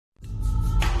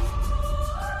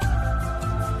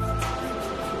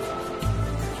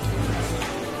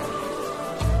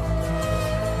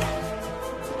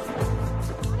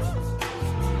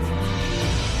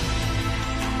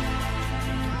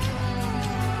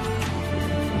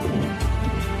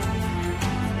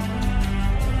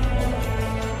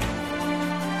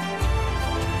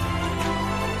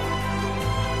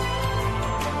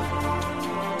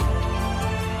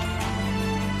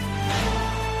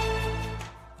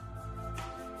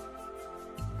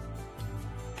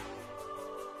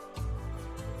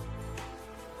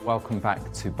Welcome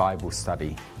back to Bible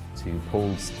study, to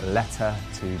Paul's letter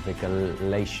to the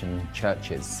Galatian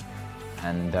churches.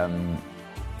 And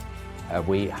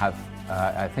we have,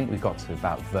 I think we got to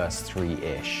about verse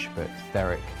 3-ish, but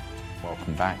Derek,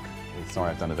 welcome back.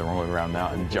 Sorry, I've done it the wrong way around now.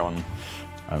 And John,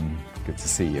 good to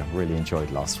see you. Really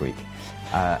enjoyed last week.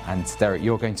 And Derek,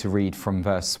 you're going to read from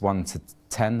verse 1 to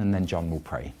 10, and then John will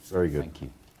pray. Very good. Thank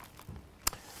you.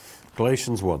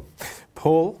 Galatians 1.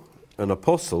 Paul, an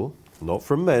apostle, not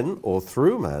from men or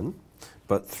through man,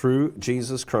 but through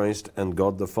Jesus Christ and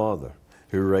God the Father,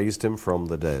 who raised him from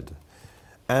the dead,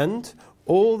 and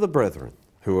all the brethren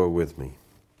who are with me,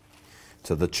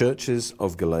 to the churches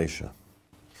of Galatia.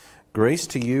 Grace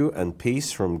to you and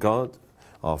peace from God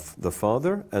the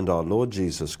Father and our Lord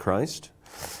Jesus Christ,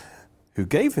 who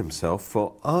gave himself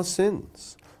for our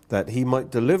sins, that he might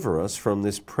deliver us from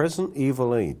this present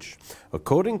evil age,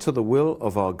 according to the will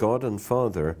of our God and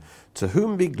Father, to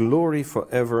whom be glory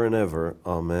forever and ever.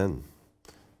 Amen.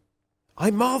 I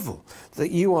marvel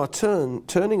that you are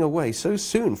turning away so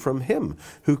soon from him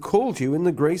who called you in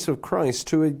the grace of Christ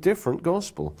to a different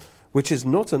gospel, which is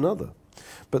not another.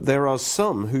 But there are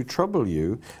some who trouble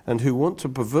you and who want to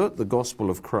pervert the gospel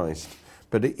of Christ.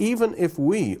 But even if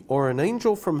we or an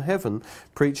angel from heaven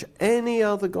preach any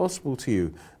other gospel to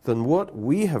you than what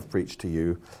we have preached to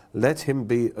you, let him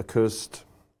be accursed.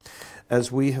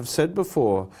 As we have said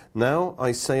before, now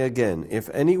I say again, if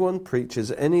anyone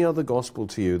preaches any other gospel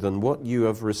to you than what you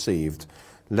have received,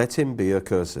 let him be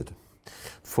accursed.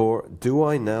 For do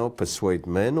I now persuade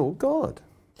men or God?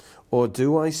 Or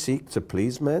do I seek to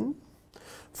please men?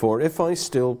 For if I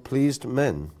still pleased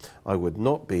men, I would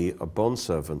not be a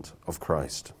bondservant of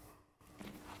Christ.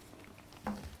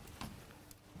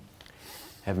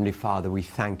 Heavenly Father, we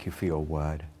thank you for your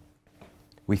word.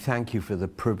 We thank you for the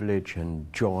privilege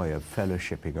and joy of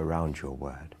fellowshipping around your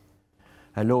word.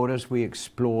 And Lord, as we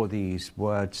explore these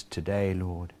words today,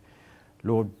 Lord,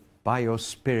 by your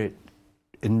Spirit,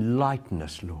 enlighten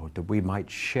us, Lord, that we might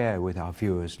share with our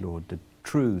viewers, Lord, the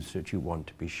truths that you want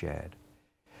to be shared.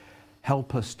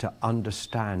 Help us to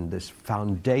understand this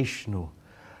foundational,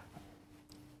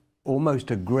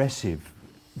 almost aggressive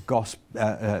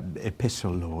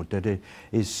epistle, Lord, that it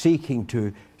is seeking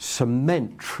to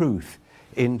cement truth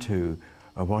into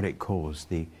what it calls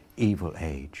the evil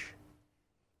age.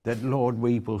 That, Lord,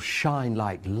 we will shine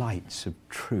like lights of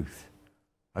truth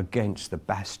against the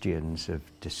bastions of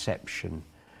deception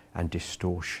and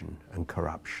distortion and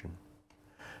corruption.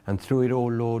 And through it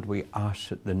all, Lord, we ask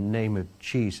that the name of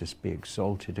Jesus be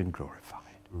exalted and glorified.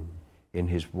 In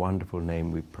his wonderful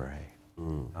name we pray.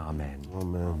 Amen. Amen.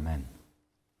 Amen.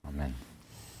 Amen.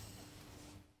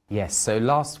 Yes, so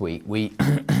last week we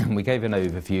we gave an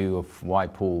overview of why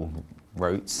Paul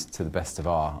wrote, to the best of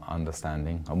our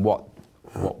understanding, and what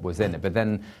was in it. But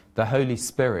then the Holy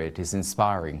Spirit is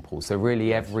inspiring Paul. So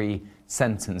really every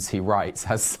sentence he writes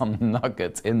has some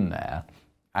nugget in there.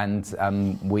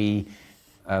 And we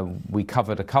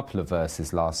covered a couple of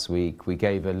verses last week. We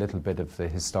gave a little bit of the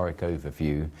historic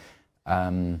overview,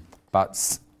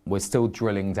 but we're still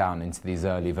drilling down into these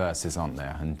early verses, aren't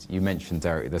there? And you mentioned,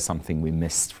 Derek, there's something we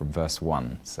missed from verse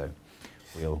 1, so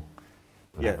we'll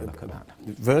have a look at that.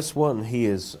 Verse 1, he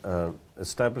is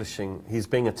he's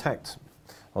being attacked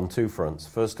on two fronts.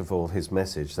 First of all, his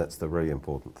message, that's the really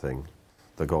important thing,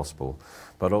 the gospel.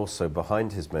 But also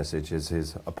behind his message is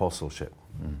his apostleship.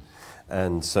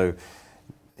 And so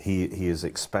he is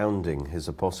expounding his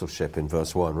apostleship in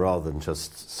verse 1 rather than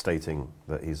just stating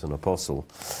that he's an apostle.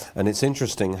 And it's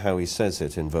interesting how he says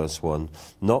it in verse 1,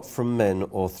 not from men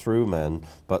or through man,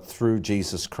 but through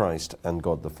Jesus Christ and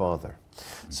God the Father.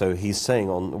 So he's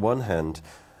saying, on the one hand,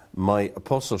 my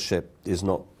apostleship is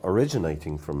not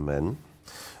originating from men,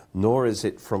 nor is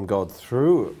it from God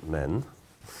through men,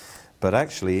 but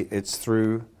actually it's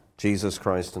through Jesus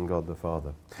Christ and God the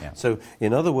Father. Yeah. So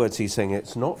in other words, he's saying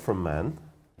it's not from man,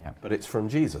 but it's from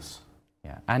Jesus.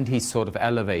 Yeah, and he's sort of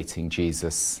elevating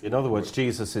Jesus. In other words,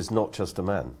 Jesus is not just a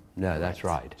man. No, that's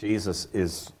right. Jesus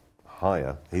is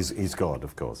higher. He's God,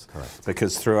 of course. Correct.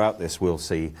 Because throughout this we'll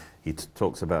see, he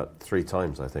talks about 3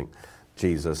 times, I think,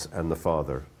 Jesus and the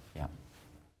Father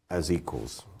as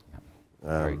equals.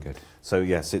 Very good. So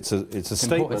yes, it's a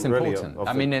statement. It's really important. of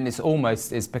I mean, and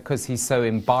it's because he's so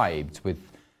imbibed with,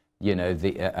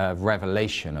 the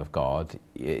revelation of God.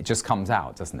 It just comes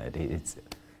out, doesn't it?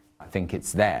 I think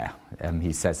it's there.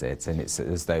 He says it, and it's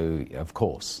as though, of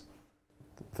course.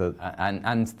 Of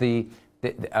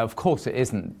course, it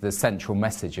isn't the central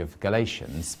message of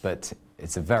Galatians, but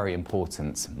it's a very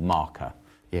important marker.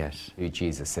 Yes. Who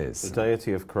Jesus is. The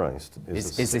deity of Christ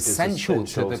is essential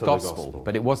to the gospel,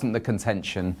 but it wasn't the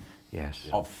contention Yes.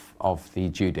 of the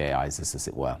Judaizers, as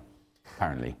it were,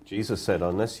 apparently. Jesus said,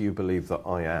 unless you believe that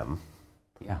I am,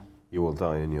 Yeah, you will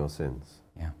die in your sins.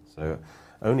 yeah, So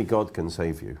only God can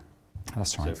save you.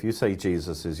 that's So right. if you say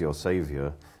Jesus is your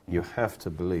Saviour, you have to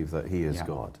believe that he is Yeah.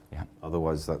 God. Yeah.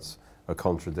 Otherwise, that's a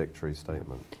contradictory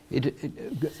statement.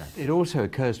 It also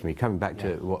occurs to me, coming back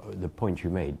to the point you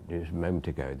made just a moment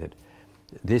ago, that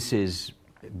this is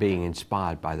being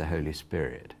inspired by the Holy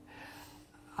Spirit.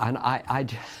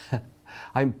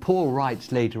 And Paul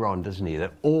writes later on, doesn't he,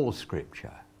 that all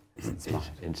Scripture is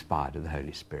inspired of the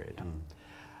Holy Spirit.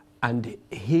 And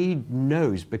he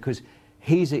knows, because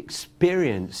he's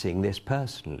experiencing this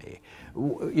personally.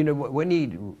 You know, when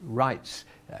he writes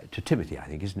to Timothy, I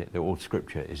think, isn't it, that all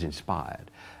Scripture is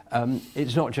inspired,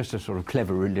 it's not just a sort of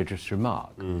clever religious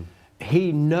remark.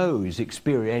 He knows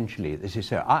experientially this is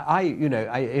so.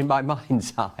 In my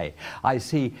mind's eye, I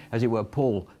see, as it were,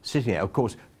 Paul sitting there. Of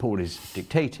course, Paul is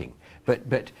dictating,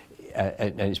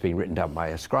 and it's being written down by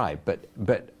a scribe.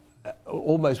 But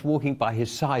almost walking by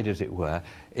his side, as it were,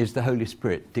 is the Holy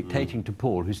Spirit dictating to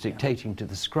Paul, who's dictating to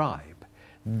the scribe.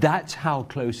 That's how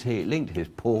closely linked it is.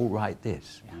 Paul, write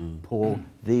this. Paul,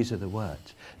 these are the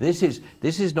words. This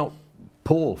is not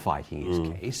Paul fighting his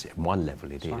case. At one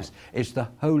level it is. Right. It's the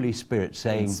Holy Spirit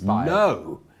saying, inspired.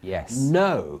 No, yes,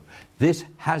 no, this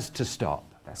has to stop.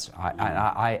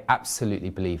 I absolutely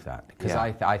believe that, because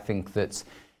I think that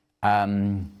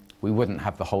we wouldn't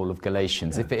have the whole of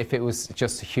Galatians. If it was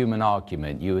just a human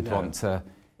argument, you would want to...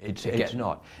 It's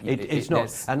not. It's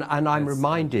not. And I'm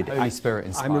reminded. Holy Spirit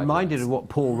inspired. I'm reminded of what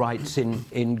Paul writes in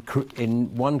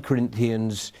 1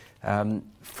 Corinthians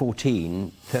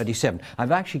 14:37.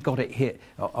 I've actually got it here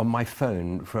on my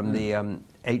phone from the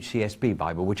HCSB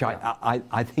Bible, which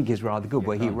I think is rather good,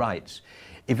 where he writes,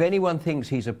 "If anyone thinks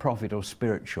he's a prophet or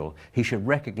spiritual, he should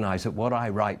recognize that what I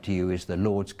write to you is the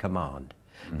Lord's command.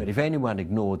 But if anyone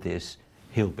ignored this,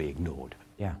 he'll be ignored."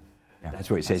 Yeah. Yeah.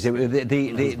 That's what it says.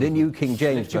 The New King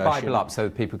James Lift your version. Bible up so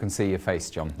people can see your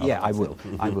face, John. Yeah, I will.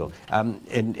 I will.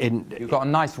 You've got a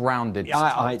nice rounded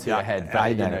top to your head.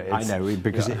 I know,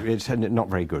 because it's not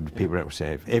very good. People don't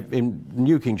say it. In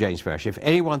New King James version, if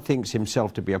anyone thinks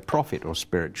himself to be a prophet or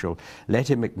spiritual, let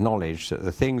him acknowledge that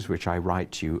the things which I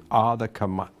write to you are the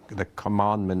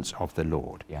commandments of the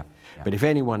Lord. Yeah. But if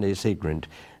anyone is ignorant,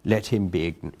 let him be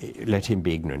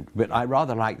ignorant. But I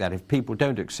rather like that. If people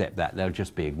don't accept that, they'll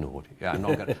just be ignored. Yeah, I'm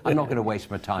not going to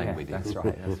waste my time with you. That's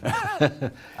right.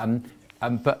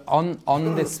 But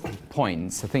on this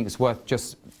point, I think it's worth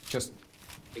just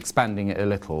expanding it a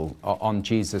little on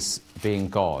Jesus being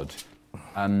God,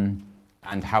 and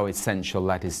how essential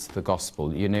that is to the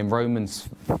gospel. You know, in Romans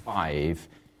 5,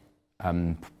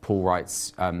 Paul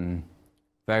writes,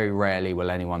 "Very rarely will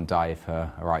anyone die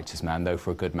for a righteous man, though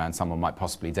for a good man someone might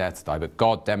possibly dare to die. But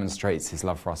God demonstrates his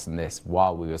love for us in this: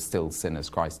 while we were still sinners,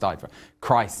 Christ died for us."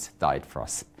 Christ died for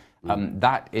us.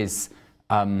 That is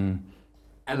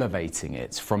elevating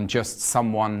it from just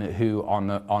someone who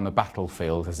on a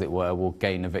battlefield, as it were, will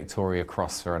gain a Victoria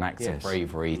Cross for an act of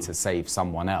bravery to save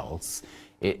someone else.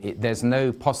 There's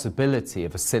no possibility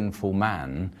of a sinful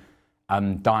man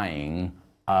dying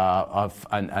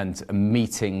and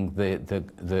meeting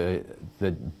the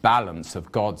balance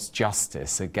of God's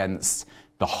justice against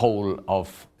the whole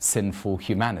of sinful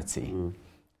humanity.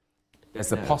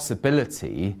 There's a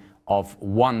possibility of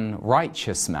one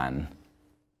righteous man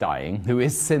dying, who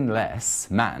is sinless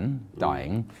man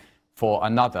dying, for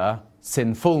another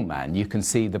sinful man. You can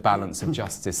see the balance of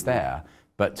justice there.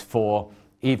 But for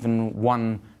even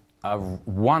one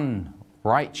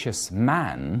righteous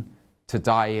man to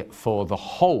die for the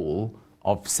whole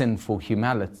of sinful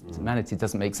humanity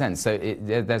doesn't make sense. So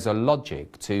there's a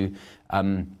logic to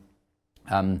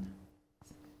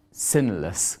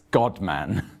sinless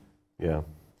God-man, the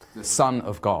Son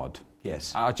of God.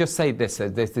 Yes. I'll just say this.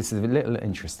 This is a little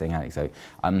interesting anecdote.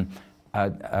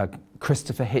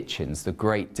 Christopher Hitchens, the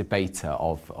great debater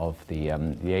of the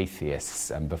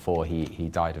atheists, before he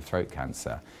died of throat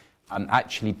cancer,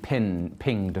 actually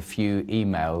pinged a few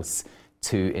emails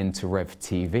into Rev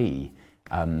TV,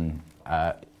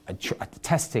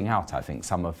 testing out, I think,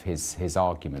 some of his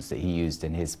arguments that he used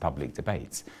in his public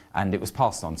debates. And it was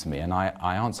passed on to me, and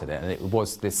I answered it. And it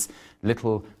was this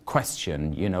little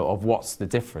question, you know, of what's the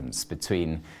difference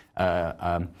between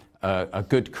a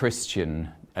good Christian.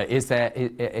 Is there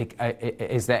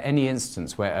any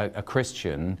instance where a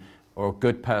Christian or a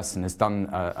good person has done,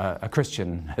 a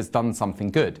Christian has done something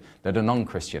good that a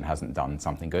non-Christian hasn't done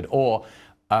something good, or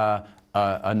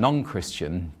a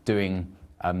non-Christian doing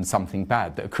something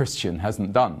bad that a Christian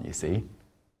hasn't done, you see?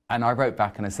 And I wrote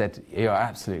back and I said, "You're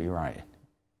absolutely right.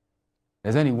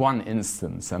 There's only one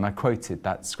instance, and I quoted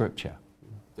that scripture,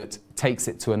 that takes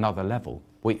it to another level.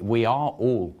 We are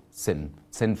all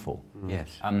sinful.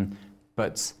 Yes.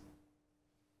 But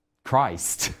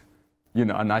Christ, you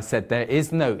know, and I said there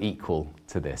is no equal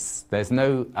to this. There's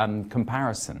no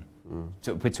comparison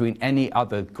between any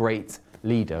other great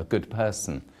leader, good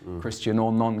person, Christian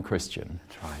or non-Christian.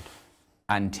 That's right.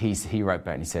 And he wrote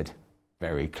back and he said,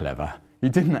 very clever. He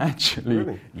didn't actually.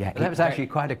 Really? Yeah, That was actually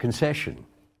quite a concession.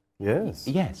 Yes.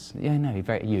 Yes. Yeah. No. You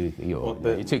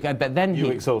But took. But then you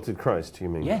he exalted Christ, you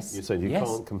mean? Yes, You said you yes.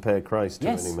 can't compare Christ to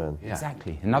Yes, any man. Yeah.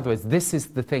 exactly. In other words, this is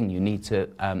the thing you need to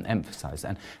emphasize.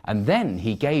 And then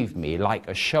he gave me like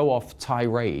a show-off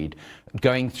tirade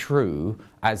going through,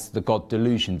 as the God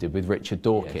Delusion did with Richard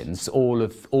Dawkins,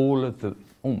 almost all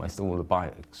the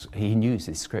Bible. He knew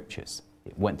his scriptures.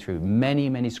 It went through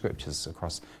many scriptures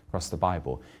across the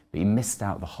Bible, but he missed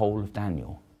out the whole of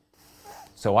Daniel.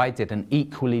 So I did an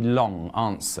equally long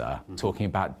answer talking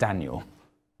about Daniel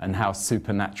and how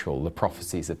supernatural the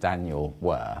prophecies of Daniel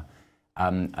were.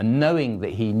 And knowing that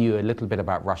he knew a little bit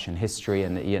about Russian history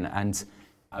and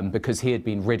because he had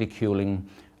been ridiculing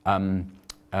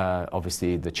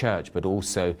obviously the church, but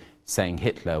also saying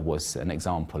Hitler was an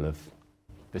example of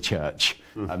the church.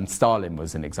 Stalin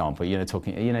was an example,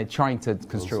 trying to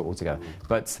construe it all together.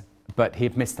 But he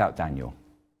had missed out Daniel.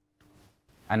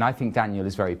 And I think Daniel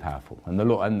is very powerful, and the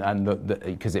Lord,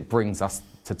 because it brings us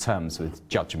to terms with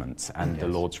judgment and the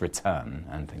Lord's return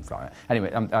and things like that.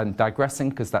 Anyway, I'm digressing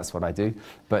because that's what I do.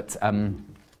 But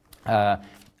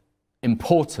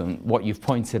important what you've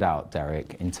pointed out,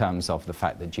 Derek, in terms of the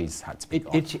fact that Jesus had to be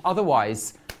God.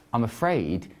 Otherwise, I'm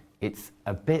afraid it's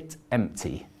a bit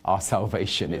empty. Our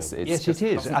salvation. Yes, it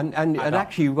is, and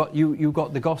actually you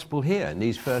got the gospel here in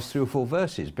these first 3 or 4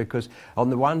 verses, because on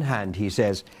the one hand he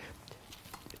says,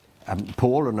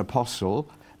 Paul, an apostle,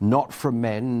 not from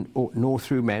men nor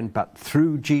through men, but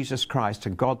through Jesus Christ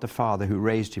and God the Father who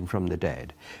raised him from the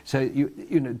dead. So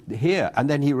you know here, and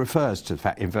then he refers to the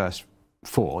fact in verse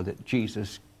 4 that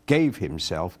Jesus gave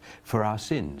himself for our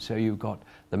sins. So you've got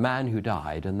the man who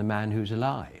died and the man who's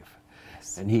alive.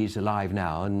 And he's alive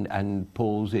now, and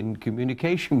Paul's in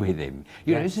communication with him.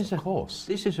 You know, this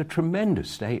is a tremendous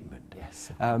statement.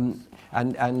 Yes.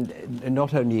 And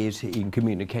not only is he in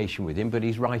communication with him, but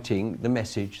he's writing the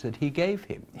message that he gave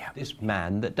him. Yeah. This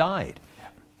man that died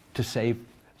to save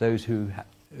those who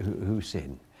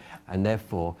sin, and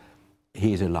therefore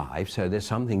he's alive. So there's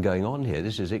something going on here.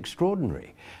 This is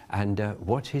extraordinary. And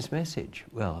what's his message?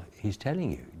 Well, he's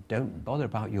telling you, don't bother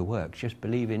about your works, just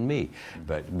believe in me.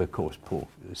 But of course, Paul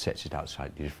sets it out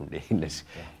slightly differently in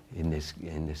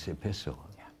this epistle.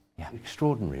 Yeah.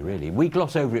 Extraordinary, really. We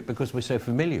gloss over it because we're so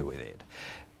familiar with it.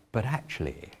 But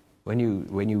actually, when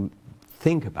you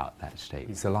think about that statement,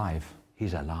 He's alive.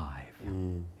 He's alive.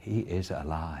 He is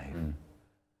alive.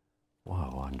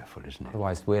 Wow, wonderful, isn't it?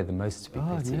 Otherwise, we're the most to be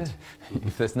pitied. Yeah.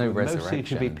 If there's no resurrection, mostly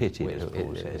to be pitied, as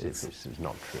Paul says, if this is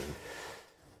not true.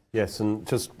 Yes, and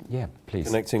just please.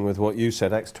 connecting with what you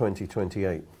said, Acts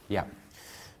 20:28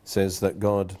 says that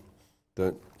God,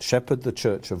 that shepherd the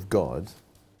church of God,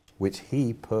 which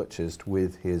he purchased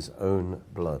with his own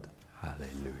blood.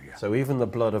 Hallelujah. So even the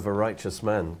blood of a righteous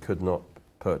man could not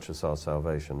purchase our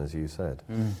salvation, as you said.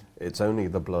 It's only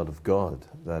the blood of God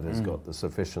that has got the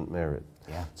sufficient merit.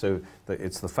 Yeah. So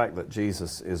it's the fact that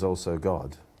Jesus is also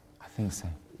God I think so.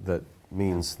 that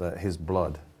means that his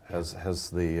blood has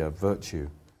the virtue,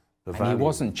 the And value. he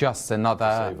wasn't just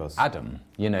another save us. Adam.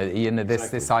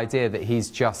 This idea that he's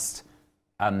just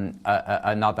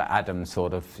another Adam,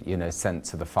 sort of, sent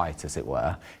to the fight, as it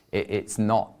were. It's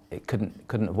not. It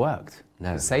couldn't have worked.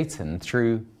 No. Satan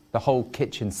threw the whole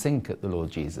kitchen sink at the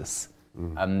Lord Jesus.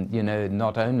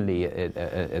 Not only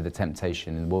at the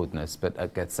temptation in the wilderness, but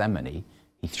at Gethsemane,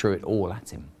 he threw it all at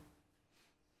him.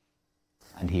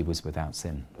 And he was without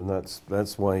sin. And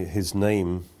that's why his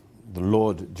name, the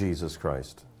Lord Jesus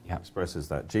Christ, Yeah. expresses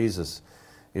that. Jesus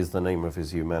is the name of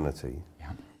his humanity.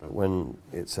 Yeah. But when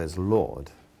it says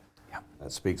Lord, Yeah.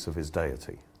 that speaks of his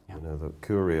deity. Yeah. The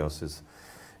Kurios is,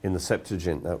 in the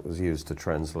Septuagint, that was used to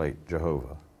translate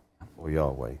Jehovah or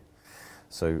Yahweh.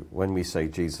 So when we say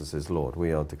Jesus is Lord,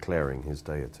 we are declaring his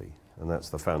deity. And that's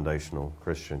the foundational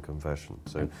Christian confession.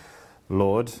 So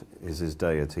Lord is his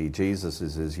deity, Jesus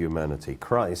is his humanity.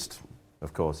 Christ,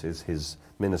 of course, is his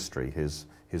ministry, his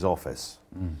office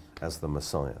as the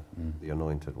Messiah, the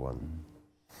Anointed One.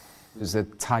 It was a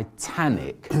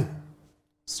titanic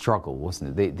struggle,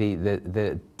 wasn't it?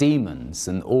 The demons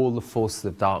and all the forces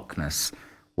of darkness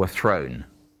were thrown,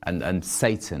 and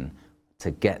Satan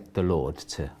to get the Lord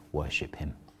to worship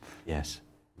him. Yes.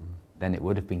 Then it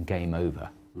would have been game over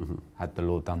had the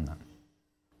Lord done that.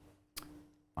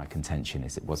 My contention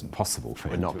is it wasn't possible for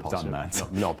him Not to have possible. done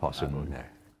that. Not possible, no.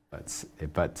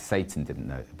 But Satan didn't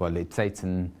know. Well,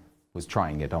 Satan was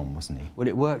trying it on, wasn't he? Well,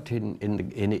 it worked in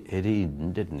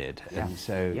Eden, didn't it? Yeah. And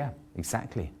so, Yeah,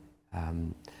 exactly.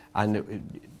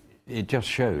 and it just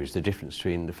shows the difference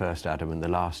between the first Adam and the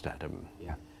last Adam.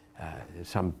 Yeah.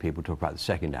 Some people talk about the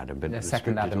second Adam, but The the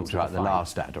second Scripture Adam talks to about the the five.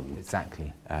 last Adam.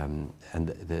 Exactly. And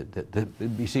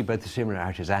you see both the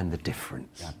similarities and the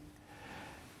difference. Yeah.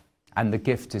 And the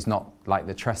gift is not like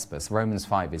the trespass. Romans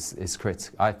 5 is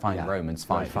critical. I find Yeah. Romans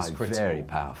 5 is Romans 5 critical. very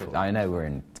powerful. I know we're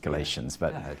in Galatians,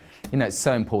 but Yeah. you know, it's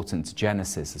so important to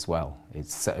Genesis as well.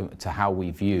 It's so, to how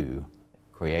we view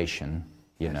creation,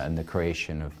 you know, and the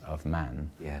creation of man.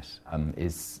 Yes.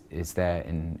 Is there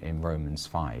in Romans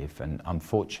 5. And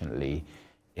unfortunately,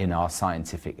 in our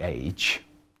scientific age,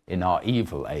 in our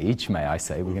evil age, may I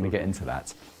say, we're going to get into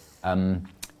that,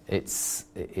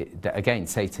 again,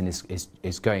 Satan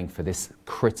is going for this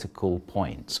critical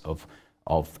point of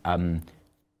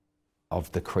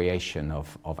the creation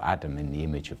of Adam in the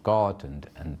image of God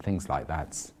and things like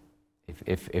that.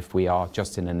 If we are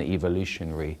just in an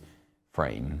evolutionary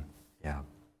frame, Yeah.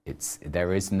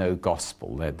 there is no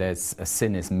gospel. There's a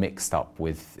sin is mixed up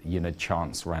with, you know,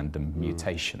 chance random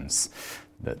mutations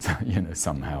that, you know,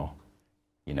 somehow,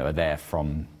 you know, are there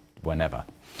from whenever.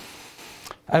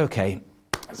 Okay,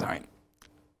 sorry.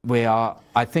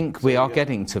 I think we are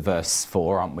getting to verse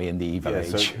 4, aren't we, in the evil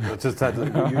age? So just add,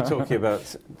 you're talking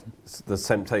about the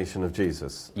temptation of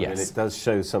Jesus. Yes. I mean, it does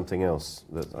show something else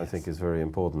that I think is very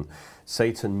important.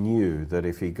 Satan knew that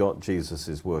if he got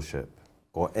Jesus' worship,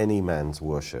 or any man's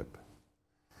worship,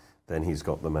 then he's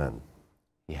got the man,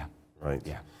 Yeah, right?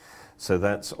 yeah, So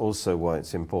that's also why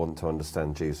it's important to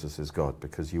understand Jesus is God,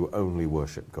 because you only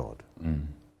worship God.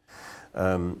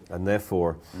 And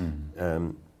therefore,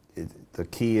 the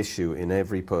key issue in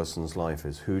every person's life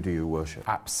is, who do you worship?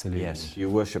 absolutely. Yes. Do you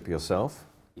worship yourself,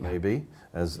 maybe,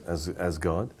 as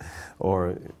God,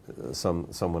 or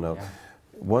someone else? Yeah.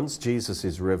 Once Jesus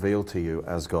is revealed to you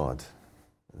as God,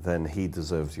 then he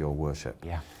deserves your worship.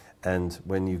 Yeah, And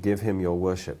when you give him your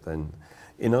worship, then,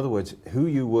 in other words, who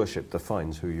you worship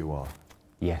defines who you are.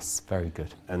 yes, very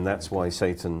good. And that's why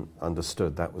Satan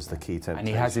understood that was the key temptation. And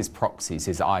he has his proxies,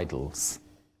 his idols,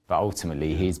 but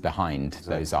ultimately he's behind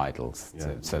those idols,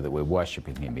 so that we're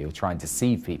worshipping him. He'll try and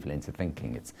deceive people into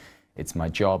thinking it's my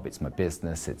job, it's my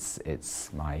business,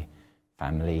 it's my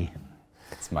family,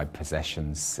 it's my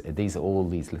possessions. These are all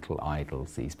these little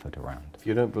idols he's put around. If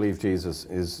you don't believe Jesus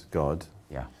is God,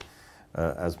 Yeah,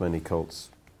 as many cults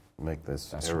make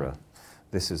this error, right.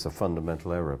 this is a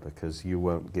fundamental error, because you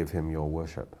won't give him your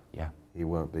worship. yeah, He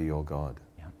won't be your God.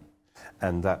 yeah.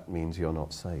 And that means you're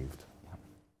not saved.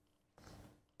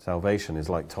 Salvation is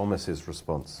like Thomas's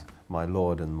response, my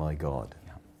Lord and my God.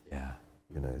 Yeah.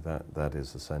 You know, that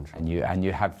is essential. And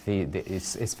you have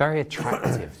it's very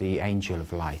attractive, the angel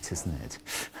of light, isn't it?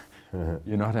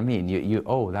 You know what I mean?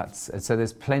 So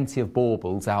there's plenty of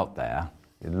baubles out there,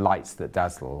 lights that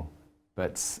dazzle,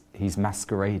 but he's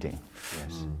masquerading.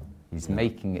 Yes. He's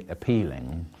making it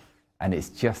appealing, and it's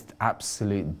just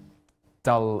absolute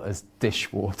dull as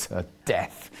dishwater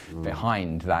death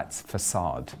behind that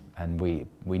facade. And we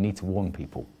need to warn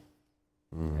people.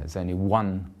 There's only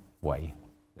one way.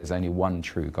 There's only one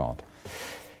true God.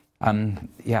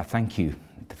 Thank you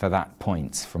for that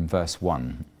point from verse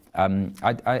 1.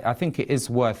 I think it is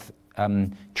worth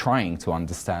trying to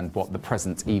understand what the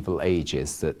present evil age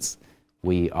is that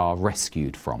we are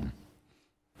rescued from.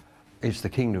 It's the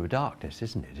kingdom of darkness,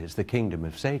 isn't it? It's the kingdom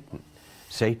of Satan.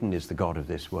 Satan is the god of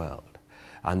this world,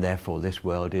 and therefore this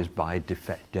world is by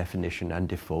definition and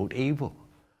default evil.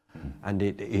 And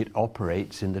it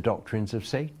operates in the doctrines of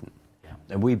Satan. Yeah.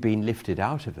 And we've been lifted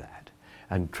out of that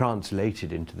and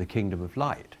translated into the kingdom of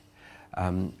light,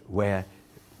 where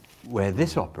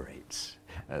this operates.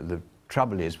 The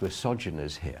trouble is we're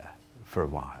sojourners here for a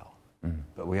while,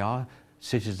 but we are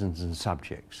citizens and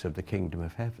subjects of the kingdom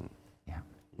of heaven. Yeah.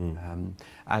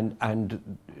 And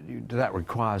that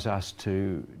requires us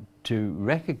to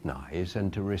recognize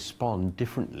and to respond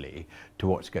differently to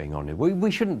what's going on. We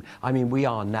shouldn't, I mean, we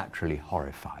are naturally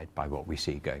horrified by what we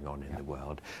see going on in the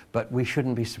world, but we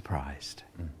shouldn't be surprised.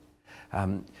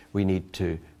 We need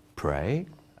to pray,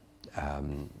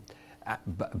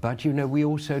 but you know, we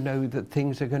also know that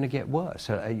things are going to get worse.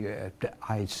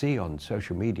 I see on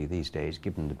social media these days,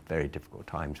 given the very difficult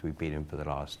times we've been in for the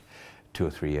last 2 or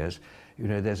 3 years, you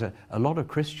know, there's a lot of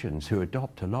Christians who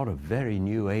adopt a lot of very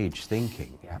new age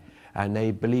thinking, and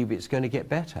they believe it's going to get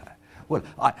better. Well,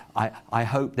 I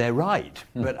hope they're right,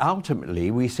 but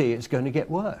ultimately we see it's going to get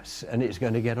worse, and it's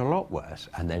going to get a lot worse,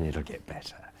 and then it'll get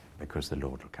better because the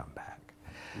Lord will come back.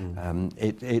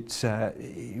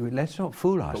 Let's not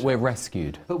fool ourselves. But we're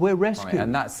rescued. But we're rescued. Right,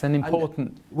 and that's an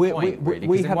important point, really,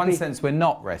 because in one sense we're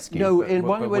not rescued. No, but, in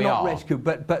one we're not are. rescued,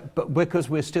 but because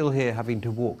we're still here having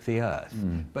to walk the earth.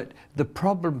 But the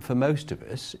problem for most of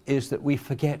us is that we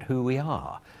forget who we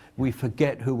are. We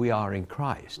forget who we are in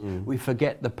Christ. We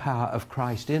forget the power of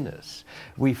Christ in us.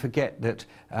 We forget that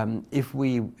if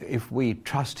we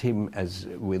trust Him as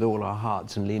with all our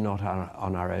hearts and lean not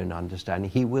on our own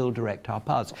understanding, He will direct our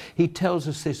paths. He tells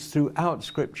us this throughout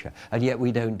Scripture, and yet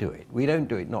we don't do it. We don't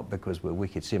do it not because we're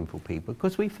wicked, sinful people,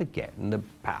 because we forget and the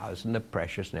powers and the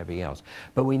precious and everything else.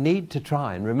 But we need to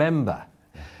try and remember,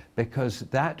 because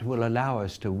that will allow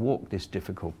us to walk this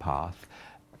difficult path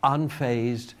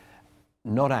unfazed,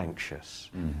 not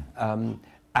anxious.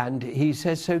 And He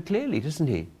says so clearly, doesn't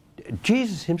He?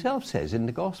 Jesus Himself says in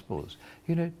the Gospels,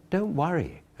 you know, don't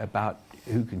worry about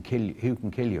who can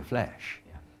kill your flesh.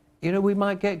 You know, we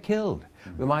might get killed.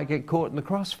 We might get caught in the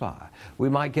crossfire. We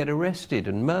might get arrested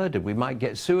and murdered. We might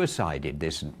get suicided,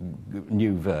 this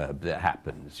new verb that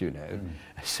happens, you know,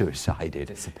 suicided.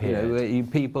 Disappeared. You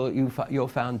know, you're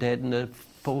found dead and a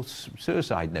false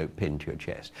suicide note pinned to your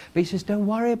chest. But He says, don't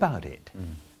worry about it.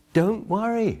 Don't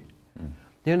worry.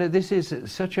 You know, this is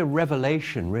such a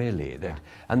revelation, really.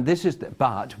 And this is,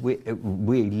 but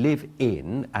we live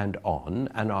in and on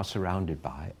and are surrounded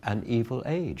by an evil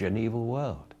age, an evil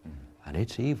world, and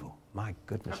it's evil. My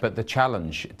goodness. But the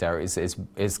challenge, Derek,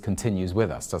 is continues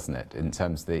with us, doesn't it? In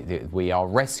terms of we are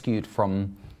rescued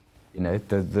from, you know,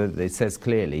 it says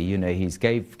clearly, you know, He's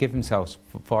give Himself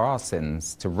for our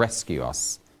sins to rescue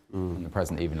us from the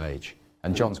present evil age.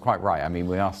 And John's quite right. I mean,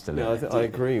 we are still in it. I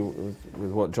agree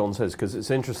with what John says, because it's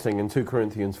interesting. In 2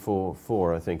 Corinthians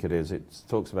 4, I think it is, it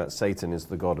talks about Satan is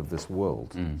the god of this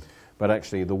world. But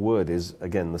actually the word is,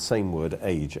 again, the same word,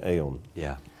 age, aeon.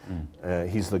 Yeah.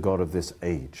 He's the god of this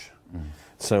age.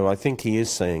 So I think he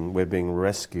is saying we're being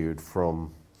rescued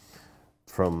from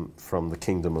the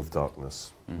kingdom of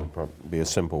darkness. Would probably be a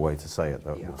simple way to say it,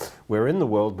 though. Yeah. We're in the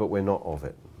world, but we're not of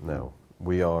it now.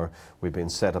 We've been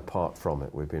set apart from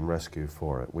it. We've been rescued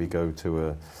for it. We go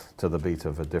to the beat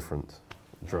of a different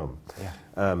drum.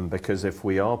 Because if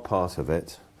we are part of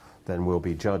it, then we'll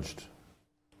be judged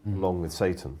along with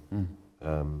Satan.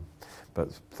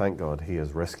 But thank God He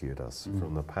has rescued us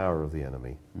from the power of the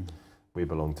enemy. We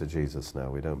belong to Jesus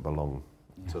now. We don't belong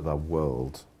to the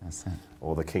world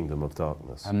or the kingdom of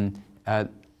darkness. In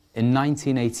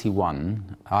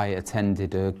 1981, I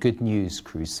attended a Good News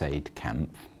Crusade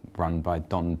camp run by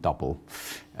Don Double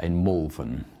in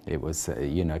Malvern. It was,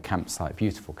 you know, campsite,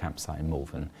 beautiful campsite in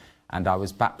Malvern. And I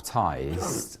was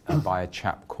baptized by a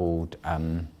chap called,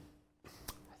 I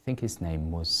think his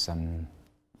name was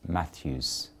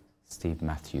Matthews, Steve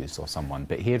Matthews or someone.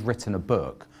 But he had written a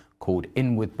book called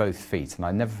In With Both Feet. And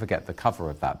I never forget the cover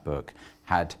of that book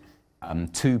had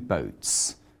 2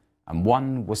 boats. And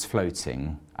one was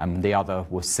floating and the other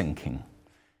was sinking.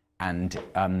 And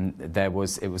it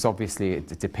was obviously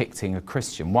depicting a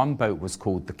Christian. One boat was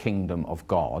called the Kingdom of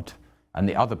God, and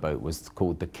the other boat was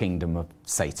called the Kingdom of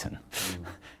Satan.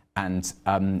 And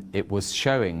it was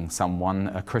showing someone,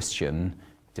 a Christian,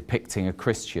 depicting a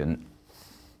Christian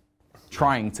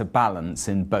trying to balance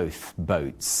in both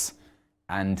boats.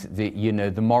 And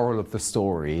the moral of the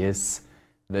story is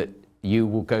that you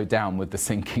will go down with the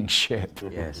sinking ship.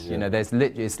 Yes. You know,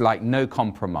 it's like no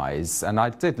compromise. And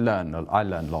I learned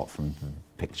a lot from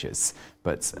pictures,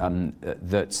 but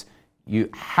that you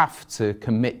have to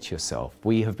commit yourself.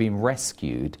 We have been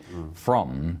rescued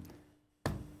from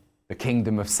the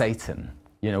kingdom of Satan.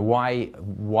 You know,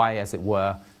 why, as it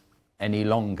were, any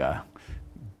longer,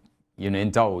 you know,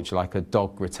 indulge like a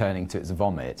dog returning to its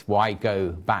vomit? Why go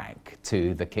back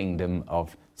to the kingdom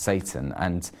of Satan?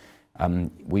 And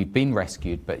we've been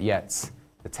rescued, but yet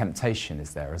the temptation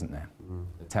is there, isn't there?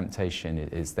 The temptation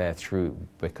is there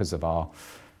because of our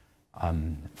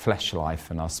flesh life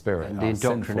and our spirit, and the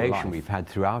indoctrination we've had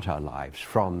throughout our lives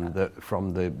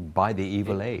by the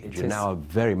evil age, and now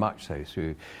very much so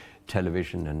through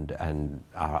television and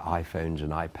our iPhones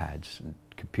and iPads and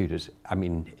computers. I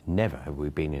mean, never have we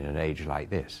been in an age like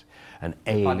this. An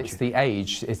age. But it's the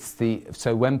age.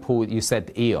 So when Paul, you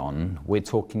said eon, we're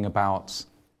talking about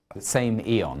the same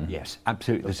eon. Yes,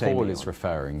 absolutely. The same Paul is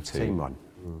referring to. Same one.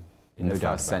 In the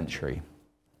first century.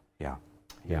 Yeah.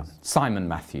 Yeah. Simon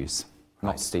Matthews,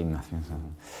 not Steve Matthews.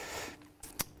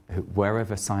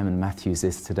 Wherever Simon Matthews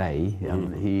is today,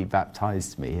 he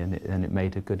baptized me, and it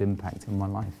made a good impact in my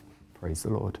life. Praise the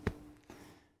Lord.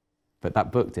 But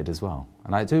that book did as well.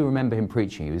 And I do remember him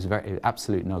preaching. He was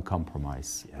absolute no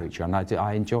compromise preacher, and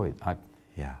I enjoyed it.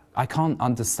 I can't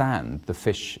understand the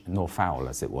fish nor fowl,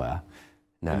 as it were.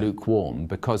 No. lukewarm,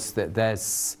 because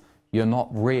you're not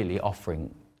really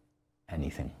offering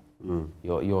anything.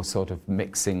 You're sort of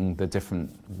mixing the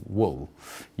different wool.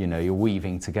 You're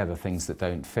weaving together things that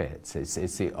don't fit.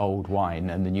 It's the old wine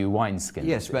and the new wineskin.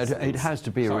 Yes, but it has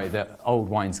to be... Sorry, the old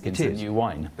wineskin's the new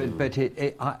wine. But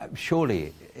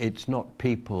surely it's not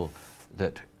people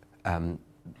that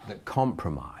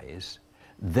compromise.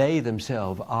 They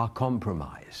themselves are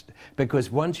compromised, because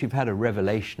once you've had a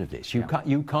revelation of this, you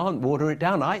can't water it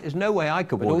down. There's no way I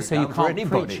could water it down for anybody.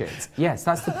 But also you can't preach it. Yes,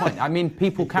 that's the point. I mean,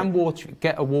 people can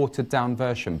get a watered down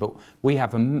version, but we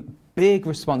have a big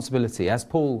responsibility, as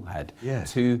Paul had,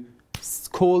 to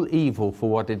call evil for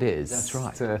what it is. That's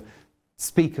right. To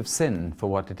speak of sin for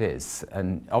what it is,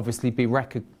 and obviously be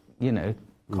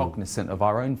cognizant of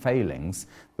our own failings,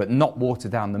 but not water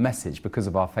down the message because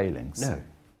of our failings. No.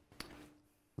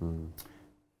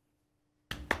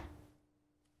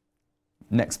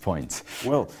 Next point.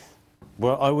 Well,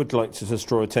 I would like to just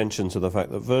draw attention to the fact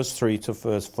that verse 3 to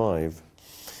verse 5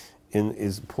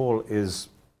 Paul is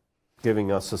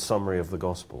giving us a summary of the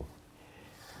gospel.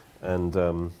 And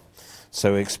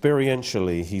so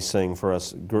experientially, he's saying for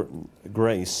us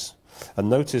grace. And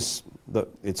notice that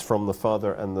it's from the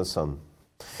Father and the Son.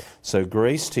 So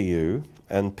grace to you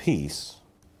and peace.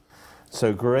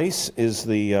 So grace is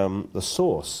the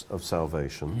source of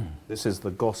salvation. This is the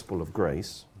gospel of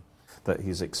grace that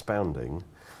he's expounding,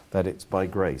 that it's by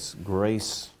grace.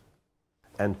 Grace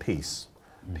and peace.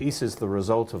 Peace is the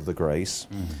result of the grace.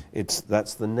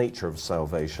 That's the nature of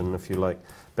salvation, if you like,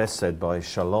 best said by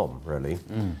shalom, really.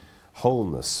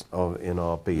 Wholeness in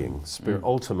our being.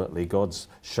 Ultimately, God's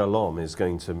shalom is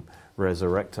going to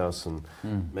resurrect us and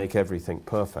make everything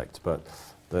perfect. But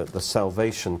the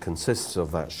salvation consists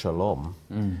of that shalom,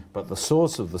 but the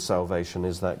source of the salvation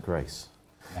is that grace.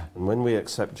 Yeah. And when we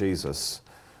accept Jesus,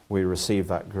 we receive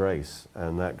that grace,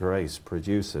 and that grace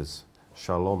produces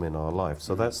shalom in our life.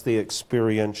 So that's the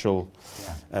experiential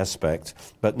aspect.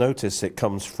 But notice it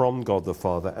comes from God the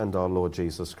Father and our Lord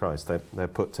Jesus Christ. They're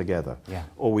put together. Yeah.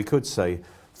 Or we could say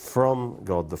from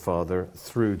God the Father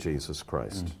through Jesus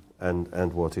Christ.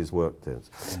 And what his work is.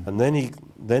 And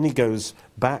then he goes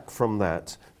back from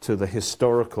that to the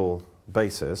historical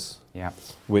basis,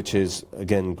 which is,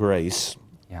 again, grace,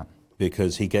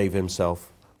 because he gave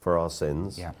himself for our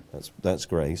sins. That's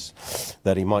grace,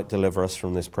 that he might deliver us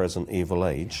from this present evil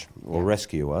age, or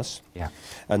rescue us.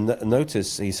 And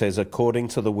notice he says, according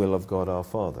to the will of God our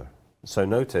Father. So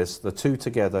notice the two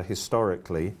together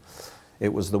historically,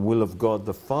 it was the will of God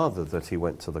the Father that he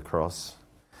went to the cross.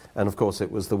 And of course, it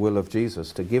was the will of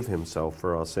Jesus to give himself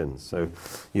for our sins. So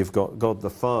you've got God the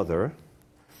Father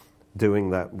doing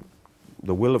that,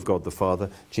 the will of God the Father,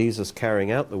 Jesus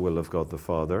carrying out the will of God the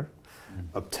Father,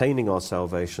 obtaining our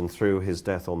salvation through his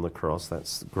death on the cross.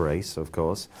 That's grace, of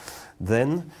course.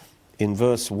 Then in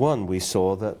verse 1, we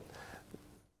saw that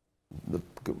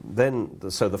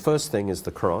so the first thing is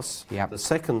the cross. The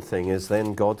second thing is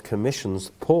then God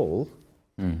commissions Paul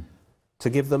to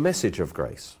give the message of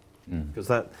grace. Because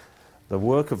the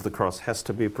work of the cross has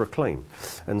to be proclaimed.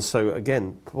 And so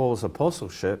again, Paul's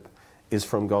apostleship is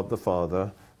from God the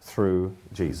Father through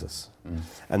Jesus.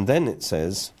 And then it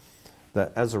says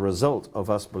that as a result of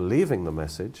us believing the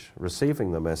message,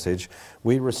 receiving the message,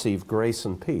 we receive grace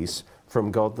and peace from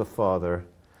God the Father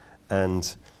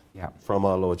and from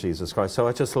our Lord Jesus Christ. So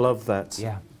I just love that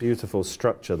beautiful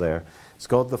structure there. It's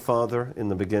God the Father in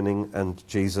the beginning and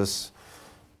Jesus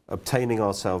obtaining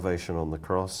our salvation on the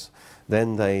cross.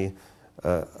 Then they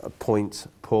appoint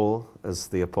Paul as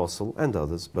the apostle, and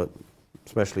others, but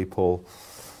especially Paul,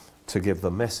 to give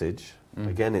the message.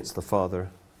 Again, it's the Father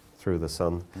through the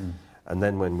Son. And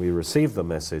then when we receive the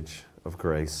message of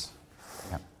grace,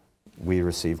 we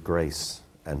receive grace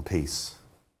and peace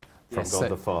from God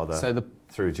the Father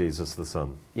through Jesus the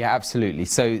Son. Yeah, absolutely.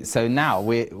 So now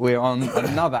we're on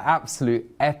another absolute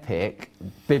epic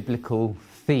biblical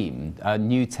theme, a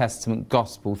New Testament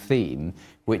gospel theme,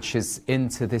 which is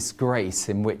into this grace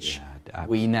in which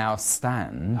we now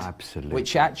stand. Absolutely.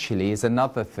 Which actually is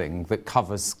another thing that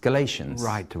covers Galatians.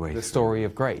 Right the way through. The story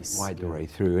of grace. Right the way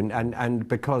through. And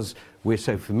because we're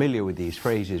so familiar with these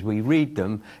phrases, we read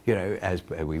them, as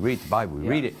we read the Bible, we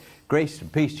read it, grace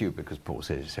and peace to you, because Paul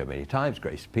says it so many times,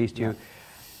 grace and peace to you.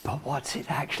 But what's it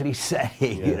actually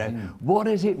saying? What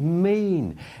does it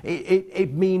mean?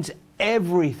 It means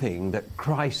everything that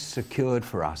Christ secured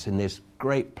for us in this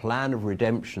great plan of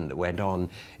redemption that went on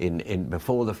in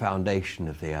before the foundation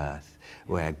of the earth,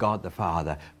 where God the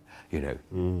Father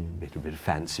little bit of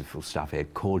fanciful stuff here,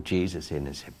 called Jesus in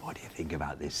and said, what do you think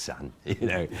about this, son?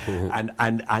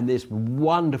 And this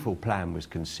wonderful plan was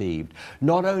conceived.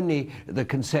 Not only the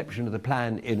conception of the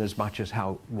plan in as much as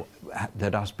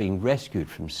that us being rescued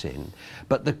from sin,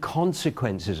 but the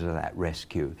consequences of that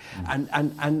rescue. And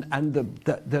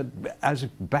as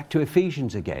back to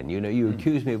Ephesians again, you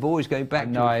accuse me of always going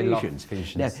back to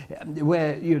Ephesians. Now,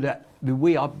 where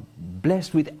we are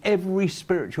blessed with every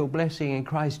spiritual blessing in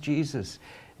Christ Jesus.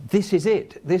 This is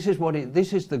it. This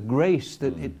is the grace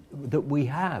that we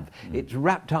have. It's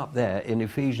wrapped up there in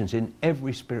Ephesians in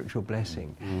every spiritual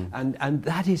blessing. And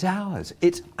that is ours.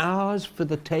 It's ours for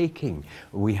the taking.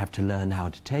 We have to learn how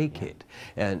to take it.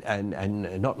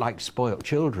 And not like spoilt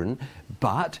children,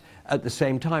 but at the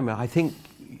same time, I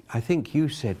think you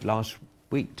said last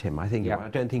week, Tim, I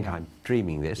don't think I'm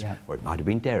dreaming this, or it might have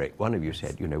been Derek, one of you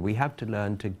said, we have to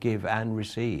learn to give and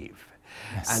receive.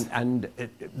 Yes. And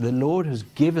the Lord has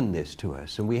given this to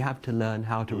us, and we have to learn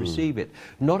how to receive it,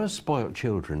 not as spoilt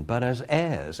children, but as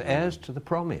heirs to the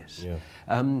promise.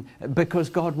 Because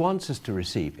God wants us to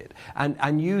receive it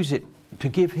and use it to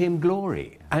give him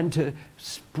glory and to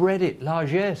spread it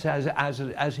largesse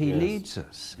as he leads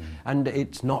us. And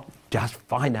it's not just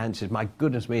finances. My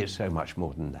goodness me, it's so much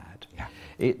more than that.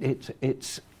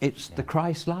 It's the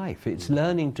Christ life. It's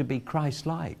learning to be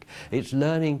Christ-like. It's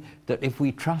learning that if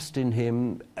we trust in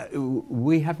him,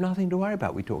 we have nothing to worry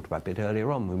about. We talked about a bit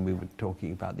earlier on when we were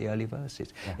talking about the early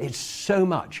verses. It's so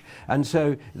much. And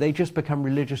so they just become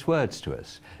religious words to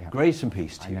us. Grace and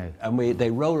peace to you. And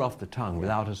they roll off the tongue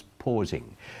without us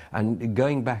pausing. And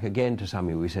going back again to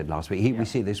something we said last week, we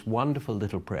see this wonderful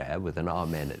little prayer with an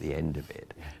amen at the end of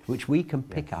it, which we can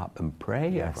pick up and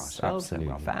pray over ourselves,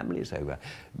 over our families, over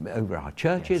our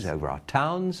churches, over our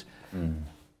towns.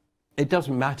 It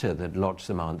doesn't matter that lots of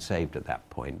them aren't saved at that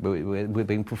point. We're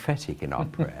being prophetic in our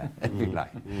prayer, if you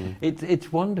like.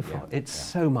 It's wonderful. It's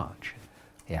so much.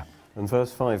 And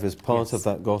verse 5 is part of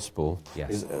that gospel.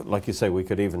 Is, like you say, we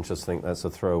could even just think that's a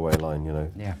throwaway line,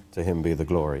 to him be the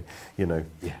glory,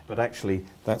 But actually,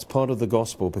 that's part of the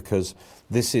gospel, because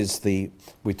this is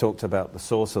we talked about the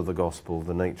source of the gospel,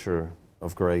 the nature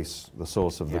of grace, the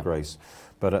source of the grace.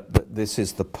 But this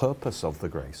is the purpose of the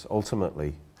grace,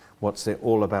 ultimately. What's it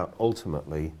all about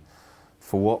ultimately?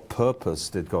 For what purpose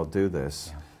did God do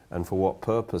this? And for what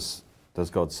purpose does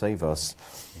God save us?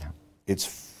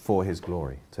 It's for his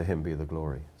glory. To him be the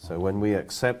glory. So when we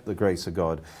accept the grace of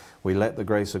God, we let the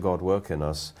grace of God work in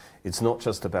us. It's not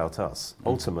just about us.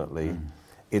 Ultimately,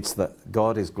 it's that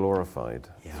God is glorified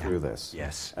through this.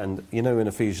 And in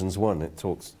Ephesians 1, it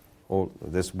talks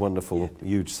this wonderful,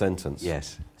 huge sentence.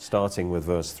 Starting with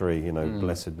verse 3,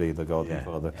 blessed be the God and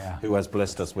Father, who has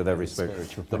blessed us with every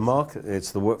spirit.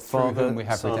 It's the word Father,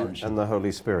 Son, and the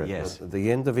Holy Spirit. At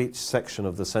the end of each section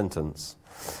of the sentence,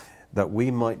 that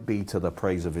we might be to the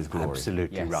praise of his glory.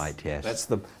 Absolutely right, That's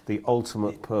the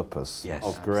ultimate purpose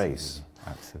of grace.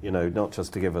 Absolutely. Not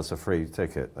just to give us a free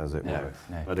ticket, as it were,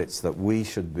 but it's that we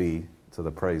should be to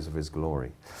the praise of his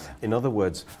glory. In other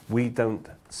words, we don't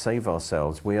save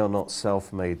ourselves. We are not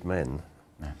self-made men.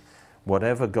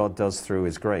 Whatever God does through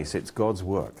his grace, it's God's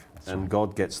work. And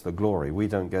God gets the glory. We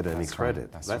don't get any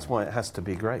credit. That's why it has to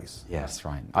be grace. That's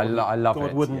right. I love it.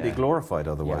 God wouldn't be glorified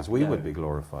otherwise. We would be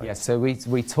glorified. So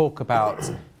we talk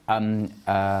about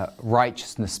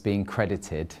righteousness being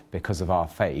credited because of our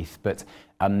faith, but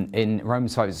in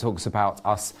Romans 5 it talks about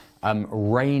us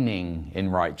reigning in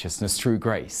righteousness through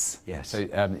grace. So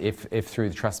if through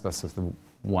the trespass of the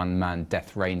one man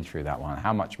death reigned through that one,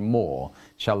 how much more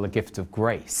shall the gift of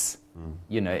grace? On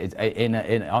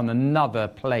another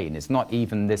plane. It's not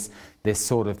even this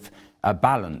sort of a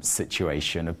balance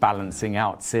situation of balancing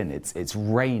out sin. It's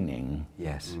reigning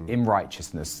in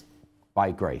righteousness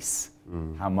by grace.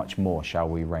 How much more shall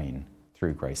we reign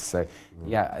through grace? So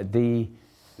the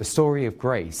story of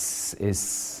grace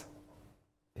is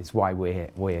why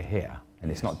we're here. And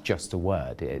it's not just a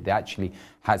word. It actually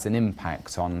has an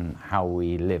impact on how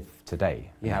we live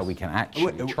today, how we can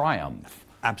actually triumph.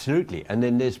 Absolutely. And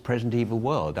in this present evil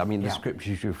world, I mean, the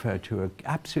scriptures you refer to are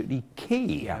absolutely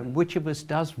key. And which of us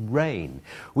does reign?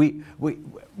 We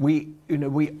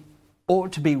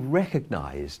ought to be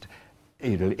recognized.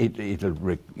 It'll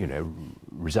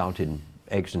result in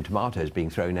eggs and tomatoes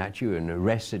being thrown at you and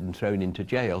arrested and thrown into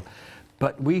jail.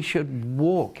 But we should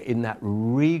walk in that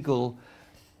regal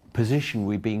position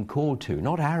we're being called to,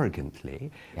 not arrogantly,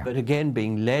 but again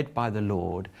being led by the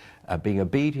Lord, being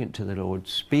obedient to the Lord,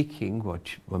 speaking what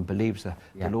one believes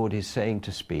the Lord is saying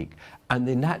to speak, and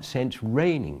in that sense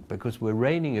reigning, because we're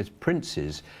reigning as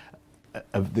princes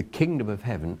of the kingdom of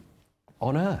heaven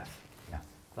on earth.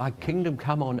 Thy kingdom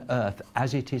come on earth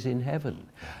as it is in heaven.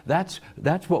 That's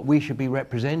what we should be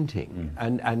representing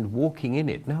and walking in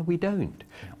it. No, we don't.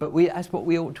 But that's what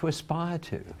we ought to aspire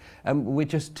to. And we're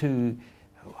just too,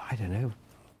 I don't know,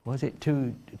 was it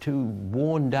too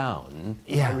worn down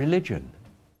by religion?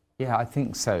 Yeah, I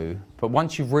think so. But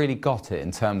once you've really got it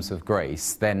in terms of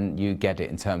grace, then you get it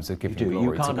in terms of giving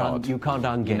glory to God. You can't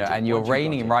unget it. And you're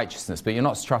reigning in righteousness, but you're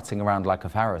not strutting around like a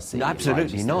Pharisee. No,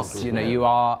 absolutely not. You know, you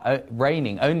are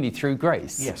reigning only through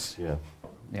grace. Yes. Yeah.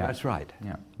 Yeah. That's right.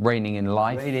 Yeah. Reigning in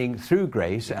life. Reigning through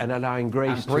grace and allowing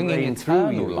grace And bringing to reign through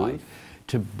eternal you life.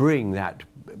 to bring that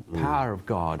power of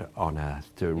God on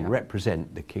earth, to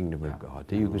represent the kingdom of God.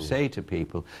 You could say to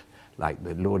people, like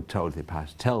the Lord told the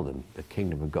past, tell them the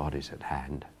kingdom of God is at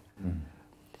hand.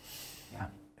 Yeah,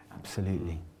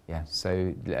 absolutely. Yeah,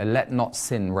 so let not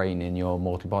sin reign in your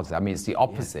mortal bodies. I mean, it's the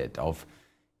opposite of,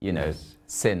 you know,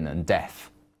 sin and death.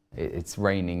 It's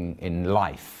reigning in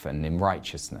life and in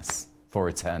righteousness for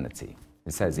eternity.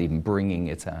 It says even bringing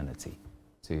eternity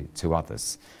to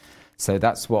others. So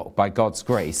that's what, by God's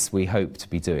grace, we hope to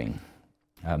be doing.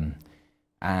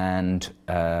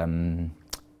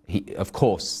 He, of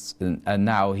course, and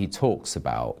now he talks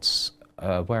about,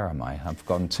 where am I? I've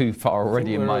gone too far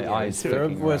already in my eyes.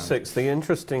 Verse 6, the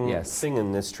interesting thing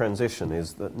in this transition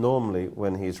is that normally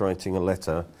when he's writing a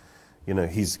letter, you know,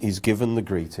 he's given the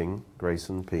greeting, grace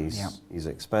and peace. Yeah. He's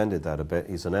expanded that a bit.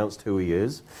 He's announced who he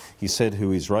is. He said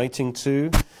who he's writing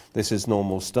to. This is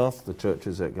normal stuff, the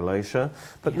churches at Galatia.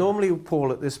 But normally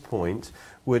Paul at this point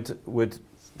would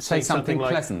say something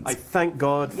like, pleasant. I thank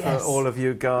God for all of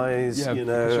you guys, you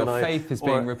know. Your faith is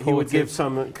being reported. He would give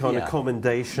some kind of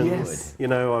commendation. Yes. You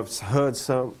know, I've heard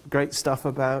some great stuff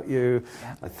about you.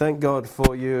 Yeah. I thank God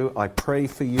for you. I pray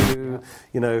for you.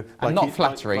 You know, and not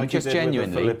flattering, just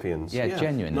genuinely. Philippians. Yeah,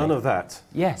 genuinely. None of that.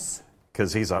 Yes.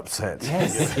 Because he's upset.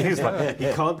 Yes. He's like,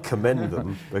 he can't commend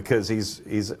them because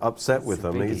he's upset with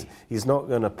them. He's not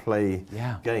going to play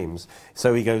games.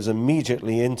 So he goes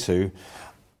immediately into,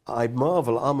 I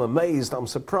marvel, I'm amazed, I'm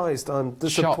surprised, I'm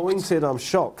disappointed, I'm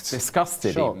shocked.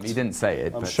 Disgusted, shocked. He didn't say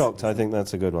it. I'm shocked, I think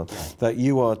that's a good one. That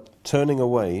you are turning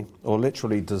away, or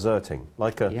literally deserting,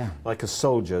 like a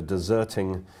soldier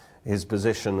deserting his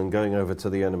position and going over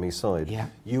to the enemy side. Yeah.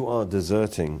 You are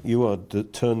deserting, you are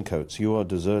turncoats, you are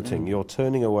deserting, you're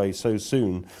turning away so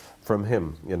soon from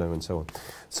him, you know, and so on.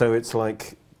 So it's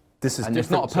like, this is and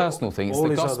different. It's not a personal thing, it's all the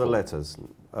his gospel. other letters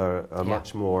are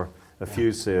much more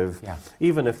effusive.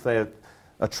 Even if they're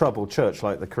a troubled church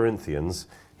like the Corinthians,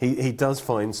 he does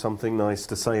find something nice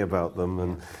to say about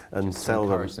them and tell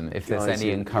them. If there's any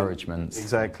encouragement.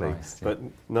 Exactly. Christ, but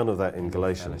none of that in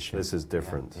Galatians. This is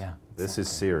different. This is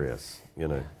serious, you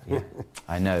know.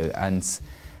 I know.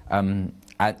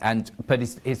 But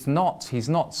it's not, he's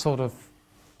not sort of,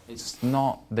 it's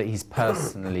not that he's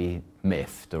personally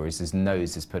miffed or his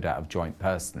nose is put out of joint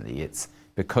personally. It's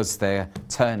because they're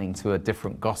turning to a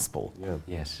different gospel. Yeah.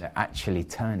 Yes. They're actually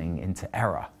turning into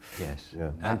error. Yes.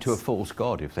 Yeah. And to a false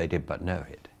God if they did but know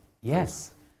it.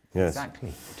 Yes. Yes.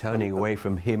 Exactly. Turning away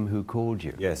from him who called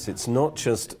you. Yes, it's not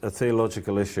just a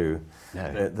theological issue.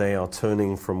 No. They are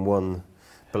turning from one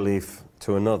belief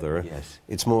to another. Yes.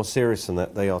 It's more serious than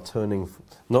that. They are turning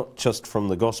not just from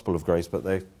the gospel of grace, but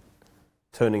they're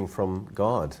turning from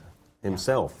God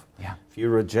himself. Yeah. If you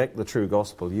reject the true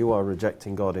gospel, you are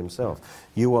rejecting God himself.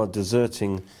 You are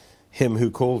deserting him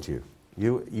who called you.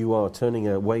 You are turning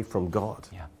away from God.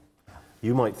 Yeah.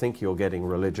 You might think you're getting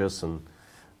religious and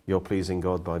you're pleasing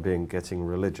God by getting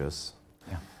religious,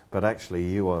 but actually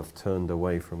you have turned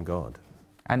away from God.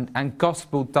 And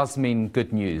gospel does mean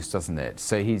good news, doesn't it?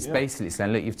 So he's basically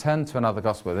saying, look, you've turned to another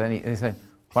gospel. Then he's saying,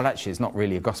 well, actually, it's not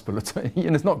really a gospel at all. You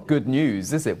know, it's not good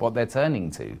news, is it, what they're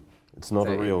turning to? It's not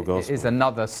a real gospel. It is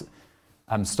another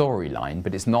storyline,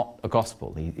 but it's not a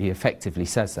gospel. He effectively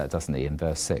says that, doesn't he, in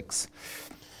verse 6,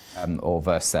 or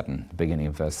verse 7, the beginning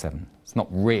of verse 7. It's not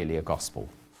really a gospel.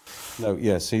 No,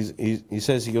 yes, he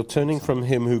says you're turning from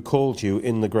him who called you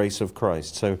in the grace of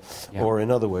Christ. So, or in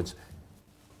other words,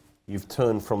 you've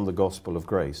turned from the gospel of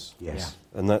grace. Yes.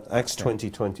 And that Acts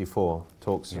 20:24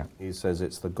 talks, he says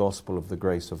it's the gospel of the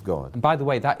grace of God. And by the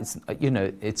way, that is, you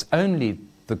know, it's only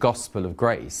the gospel of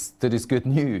grace that is good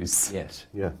news. Yes.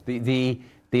 Yeah.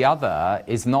 The other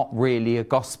is not really a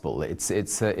gospel. It's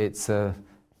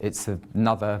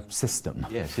another system.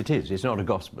 Yes, it is. It's not a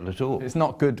gospel at all. It's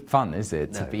not good fun, is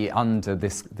it, No. to be under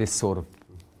this sort of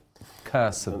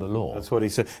curse of the law? That's what he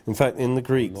said. In fact, in the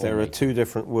Greek, there are two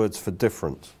different words for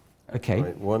different. Okay.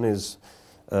 Right? One is,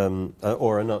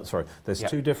 or another, sorry, there's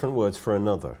two different words for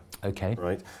another. Okay.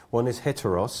 Right? One is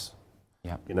heteros,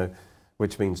 Yeah. you know,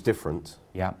 which means different.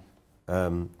 Yeah.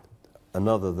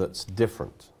 Another that's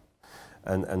different.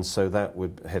 And so that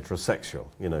would heterosexual,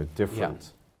 you know,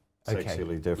 different, Okay.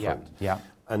 sexually different. Yeah.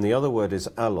 And the other word is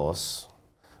allos,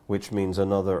 which means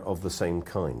another of the same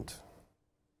kind.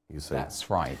 You see. That's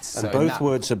right. And So both now-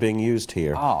 words are being used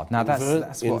here. now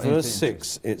that's in what verse is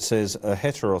 6, it says a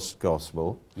heteros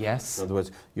gospel. Yes. In other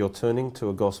words, you're turning to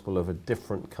a gospel of a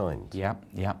different kind. Yeah.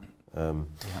 Yeah.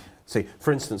 See,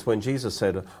 for instance, when Jesus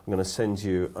said, I'm going to send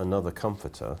you another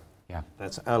comforter, Yeah.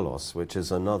 that's allos, which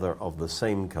is another of the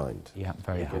same kind. Yeah.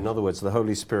 Very good. In other words, the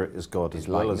Holy Spirit is God as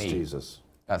well like as me. Jesus.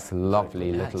 That's a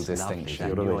lovely That's little lovely, distinction.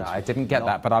 you know what I mean? I didn't get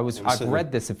that, but I've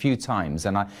read this a few times,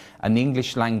 and the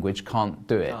English language can't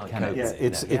do it, can it? Yeah,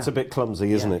 it's a bit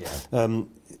clumsy, isn't it?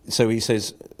 So he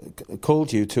says,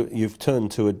 you've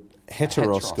turned to a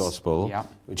heteros gospel, yeah.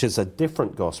 which is a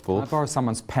different gospel. Can I borrow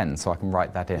someone's pen so I can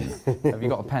write that in? Have you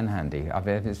got a pen handy?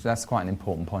 That's quite an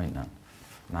important point now.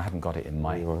 And I haven't got it in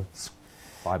my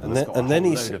Bible. And It's got a then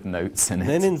whole he load of notes in And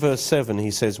it. then in verse 7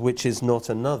 he says, which is not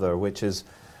another, which is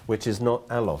not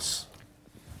allos.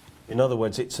 In other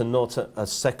words, it's not a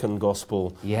second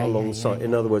gospel alongside.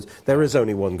 In other words, there is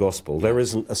only one gospel. There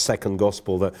isn't a second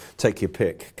gospel that take your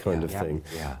pick kind of thing.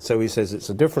 Yeah. So he says it's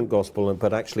a different gospel,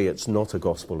 but actually it's not a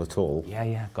gospel at all.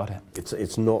 Yeah, got it.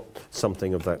 It's not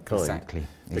something of that kind. Exactly.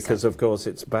 Because of course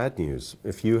it's bad news.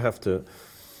 If you have to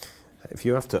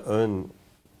earn,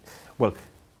 well,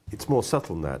 it's more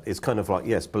subtle than that. It's kind of like,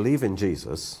 yes, believe in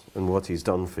Jesus and what he's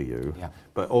done for you,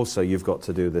 but also you've got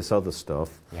to do this other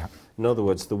stuff. Yeah. In other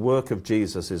words, the work of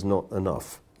Jesus is not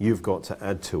enough. You've got to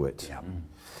add to it. Yeah.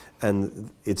 And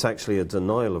it's actually a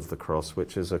denial of the cross,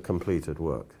 which is a completed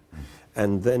work.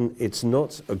 And then it's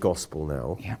not a gospel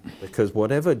now, because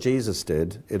whatever Jesus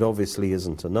did, it obviously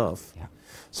isn't enough. Yeah.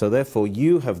 So therefore,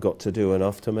 you have got to do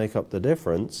enough to make up the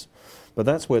difference. But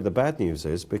that's where the bad news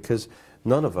is, because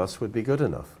none of us would be good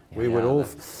enough. We would all,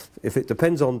 if it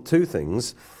depends on two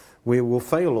things, we will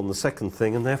fail on the second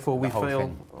thing, and therefore we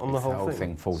fail on the whole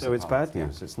thing. So it's bad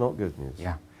news. It's not good news.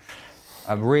 Yeah.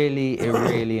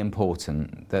 Really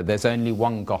important that there's only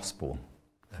one gospel,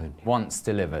 once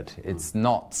delivered. It's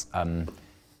not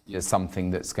just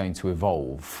something that's going to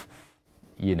evolve,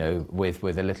 you know, with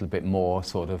a little bit more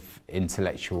sort of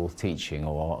intellectual teaching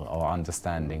or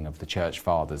understanding of the church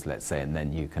fathers, let's say, and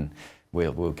then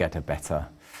we'll get a better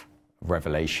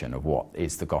revelation of what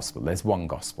is the gospel. There's one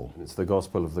gospel. It's the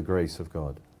gospel of the grace of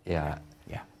God. Yeah.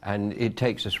 Yeah. And it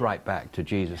takes us right back to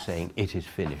Jesus saying, "It is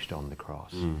finished" on the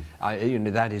cross.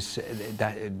 That is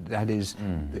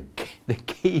the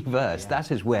key verse.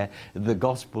 That is where the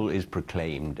gospel is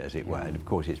proclaimed, as it were. And of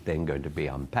course, it's then going to be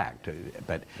unpacked.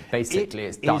 But basically,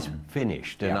 it's done. It's done.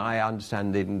 finished. And I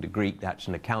understand that in the Greek, that's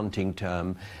an accounting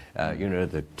term.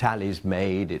 The tally's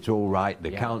made. It's all right.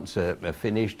 The counts are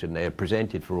finished, and they're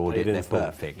presented for audit. They're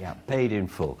perfect. Yeah. Paid in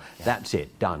full. Yeah. That's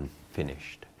it. Done.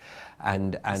 Finished.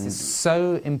 And this is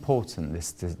so important,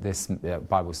 this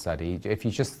Bible study. If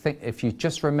you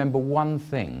just remember one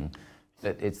thing,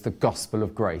 that it's the gospel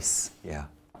of grace. Yeah.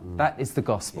 That is the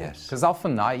gospel. Yes. Because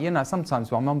often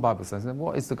sometimes when I'm on Bible studies, I say,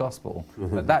 what is the gospel?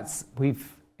 But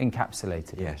we've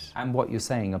encapsulated it. Yes. And what you're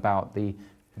saying about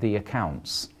the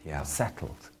accounts are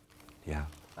settled. Yeah.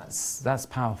 That's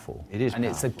powerful. It is. And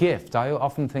it's a gift. I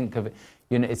often think of it,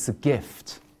 it's a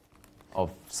gift of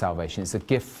salvation. It's a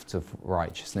gift of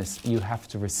righteousness. You have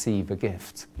to receive a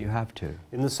gift. You have to.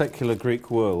 In the secular Greek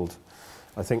world,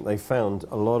 I think they found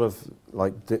a lot of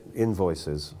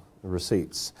invoices,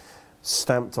 receipts,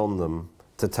 stamped on them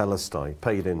tetelestai,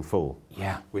 paid in full.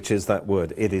 Yeah. Which is that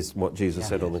word. It is what Jesus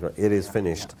said on the cross. It is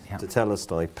finished.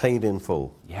 Tetelestai, paid in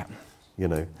full. Yeah.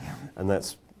 And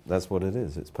that's what it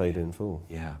is. It's paid in full.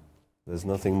 Yeah. There's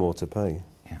nothing more to pay.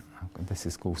 Yeah. This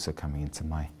is also coming into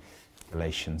my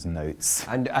Galatians notes.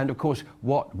 And of course,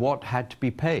 what had to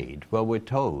be paid? Well, we're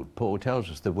told, Paul tells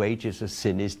us, the wages of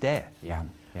sin is death. Yeah.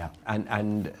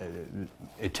 And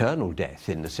eternal death,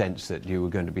 in the sense that you were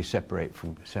going to be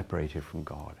separated from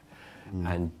God.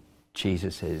 And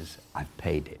Jesus says, I've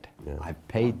paid it. Yeah. I've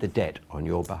paid the debt on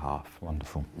your behalf.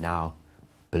 Wonderful. Now,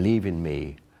 believe in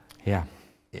me. Yeah,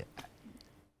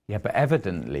 but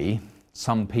evidently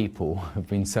some people have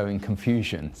been sowing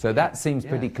confusion. So that seems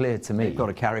pretty clear to me. They've got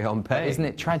to carry on paying. Isn't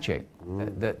it tragic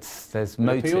that there's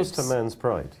motives? It appeals to man's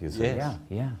pride, you see. Yes.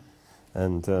 Yeah.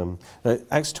 And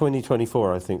Acts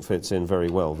 20:24, I think, fits in very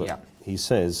well. That he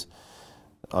says,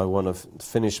 I want to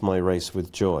finish my race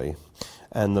with joy.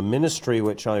 And the ministry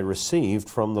which I received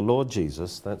from the Lord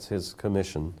Jesus, that's his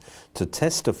commission, to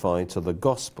testify to the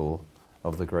gospel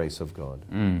of the grace of God.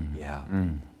 Yeah.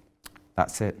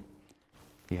 That's it.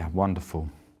 Yeah, wonderful.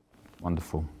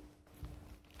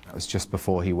 That was just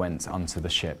before he went onto the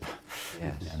ship.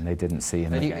 Yes. And they didn't see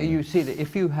him and again. you see that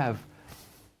if you have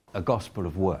a gospel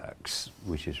of works,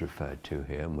 which is referred to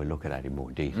here, and we'll look at that in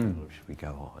more detail as we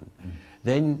go on,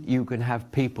 then you can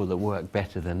have people that work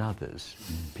better than others,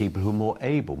 people who are more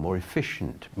able, more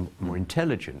efficient, more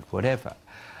intelligent, whatever.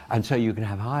 And so you can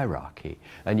have hierarchy,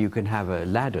 and you can have a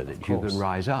ladder that you can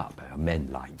rise up. Men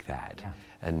like that. Yeah.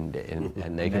 And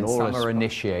they can all... Some are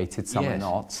initiated, some are yes,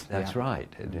 not. That's right.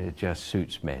 It just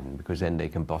suits men, because then they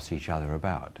can boss each other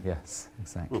about. Yes,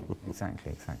 exactly,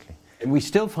 exactly. And we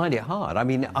still find it hard. I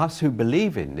mean, us who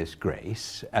believe in this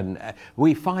grace, and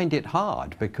we find it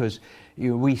hard because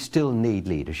we still need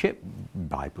leadership. The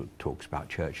Bible talks about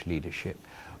church leadership.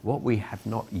 What we have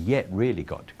not yet really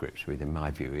got to grips with, in my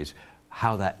view, is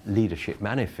how that leadership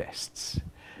manifests.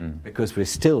 Because we're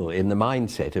still in the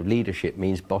mindset of leadership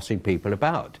means bossing people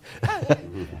about.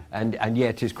 and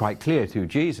yet it's quite clear through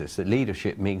Jesus that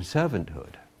leadership means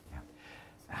servanthood.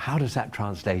 How does that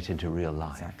translate into real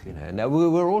life? Exactly. You know? Now,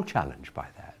 we're all challenged by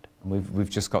that.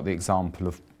 We've just got the example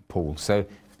of Paul. So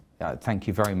thank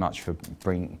you very much for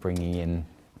bringing in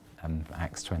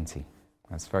Acts 20.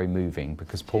 That's very moving,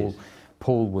 because Paul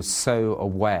was so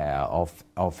aware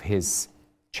of his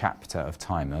chapter of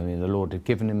time. I mean, the Lord had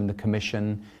given him the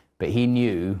commission, but he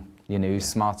knew, he was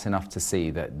smart enough to see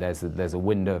that there's a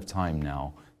window of time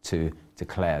now to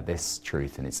declare this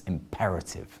truth, and it's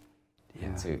imperative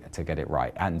to get it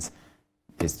right. And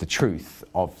it's the truth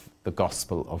of the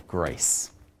gospel of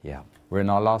grace. Yeah. We're in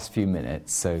our last few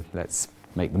minutes, so let's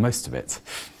make the most of it.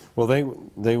 Well,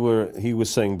 he was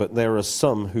saying, but there are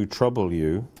some who trouble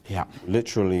you,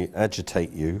 literally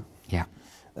agitate you. Yeah.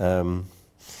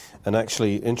 And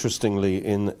actually, interestingly,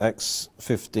 in Acts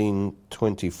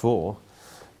 15:24,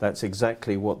 that's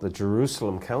exactly what the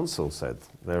Jerusalem Council said.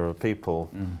 There are people,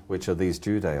 which are these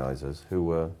Judaizers, who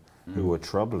were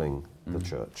troubling the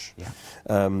church,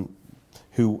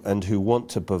 who want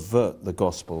to pervert the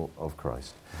gospel of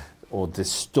Christ, or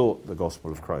distort the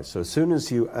gospel of Christ. So as soon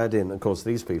as you add in, of course,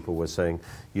 these people were saying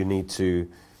you need to,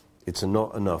 it's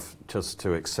not enough just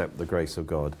to accept the grace of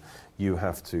God. You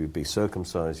have to be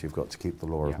circumcised, you've got to keep the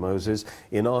law of Moses.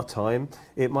 In our time,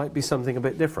 it might be something a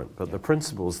bit different, but the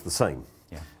principle's the same.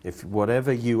 Yeah. If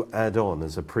whatever you add on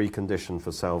as a precondition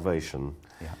for salvation,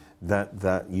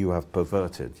 that you have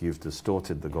perverted, you've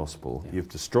distorted the gospel, you've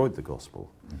destroyed the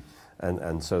gospel.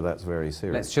 And so that's very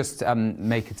serious. Let's just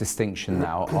make a distinction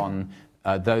now on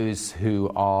those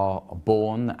who are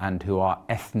born and who are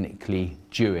ethnically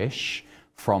Jewish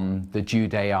from the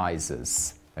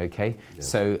Judaizers. Okay,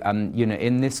 so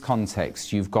in this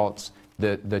context, you've got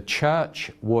the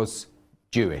church was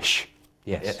Jewish.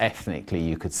 Yes, ethnically,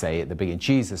 you could say at the beginning.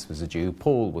 Jesus was a Jew,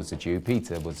 Paul was a Jew,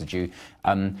 Peter was a Jew.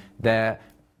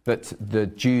 But the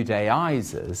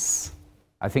Judaizers,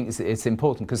 I think it's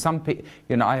important, because some people,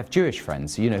 I have Jewish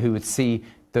friends, who would see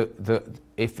that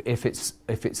if it's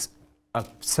a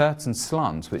certain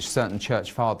slant which certain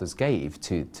church fathers gave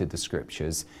to the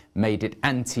scriptures, made it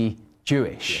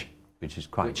anti-Jewish. Which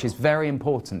is very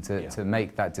important to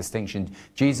make that distinction.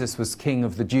 Jesus was king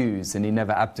of the Jews, and he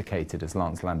never abdicated, as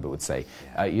Lance Lambert would say.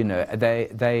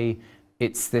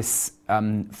 It's this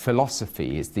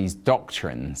philosophy, it's these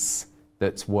doctrines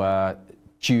that were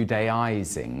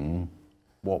Judaizing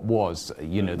what was,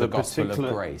 the gospel of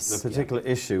grace. The particular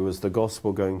issue was the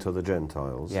gospel going to the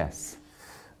Gentiles. Yes.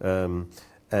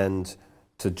 And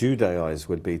to Judaize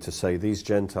would be to say these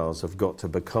Gentiles have got to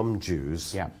become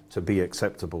Jews to be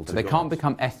acceptable to God. They can't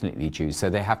become ethnically Jews, so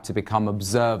they have to become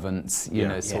observant,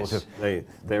 sort of.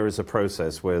 There is a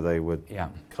process where they would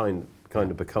kind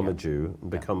of become a Jew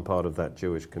and become part of that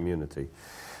Jewish community.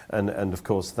 And of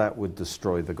course that would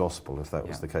destroy the gospel if that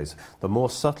was the case. The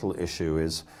more subtle issue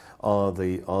is, are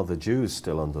the Jews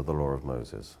still under the law of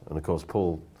Moses? And of course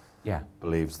Paul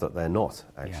believes that they're not,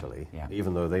 actually.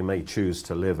 Even though they may choose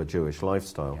to live a Jewish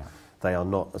lifestyle, they are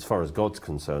not, as far as God's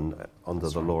concerned, under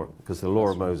the law, because the law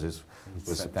of Moses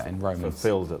was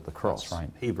fulfilled at the cross. That's right.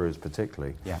 Hebrews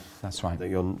particularly. Yeah, that's right.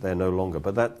 They're no longer.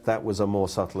 But that was a more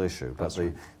subtle issue. But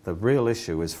the real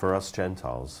issue is for us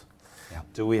Gentiles,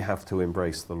 do we have to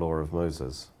embrace the law of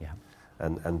Moses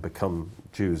and become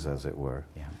Jews, as it were?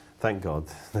 Yeah. Thank God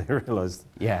they realised.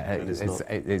 Yeah,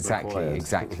 exactly.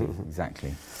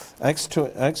 Acts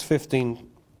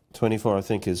 15:24, I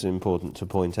think, is important to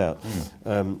point out.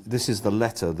 This is the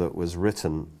letter that was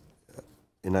written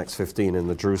in Acts 15 in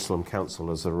the Jerusalem Council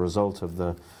as a result of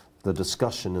the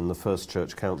discussion in the First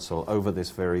Church Council over this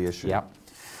very issue. Yeah.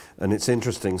 And it's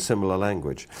interesting, similar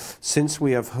language. Since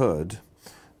we have heard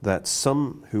that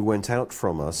some who went out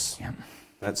from us,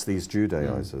 that's these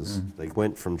Judaizers, they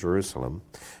went from Jerusalem,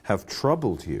 have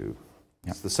troubled you.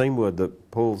 It's the same word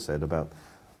that Paul said about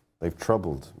they've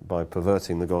troubled by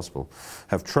perverting the gospel,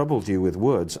 have troubled you with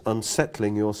words,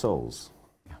 unsettling your souls,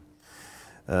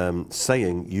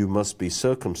 saying, you must be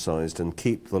circumcised and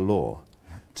keep the law,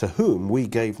 to whom we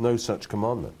gave no such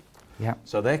commandment. Yeah.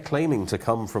 So they're claiming to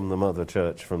come from the mother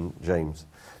church, from James,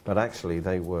 but actually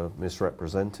they were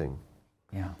misrepresenting.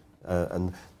 Yeah.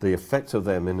 And the effect of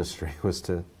their ministry was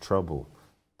to trouble,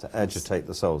 to agitate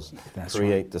the souls, That's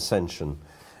create dissension.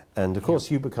 And of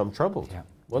course you become troubled. Yeah.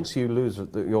 Once you lose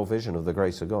your vision of the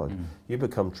grace of God, you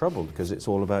become troubled because it's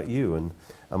all about you and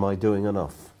am I doing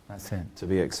enough That's it. to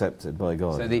be accepted by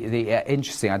God? So the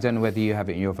interesting, I don't know whether you have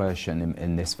it in your version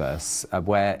in this verse,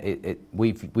 where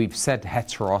we've said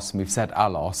heteros and we've said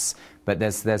allos, but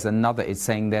there's another, it's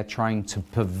saying they're trying to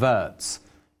pervert.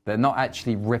 They're not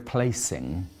actually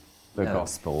replacing the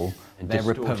gospel, they're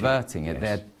perverting it,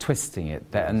 they're twisting it,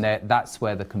 and that's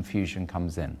where the confusion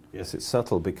comes in. Yes, it's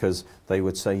subtle because they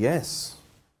would say, yes,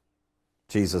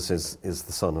 Jesus is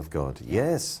the Son of God.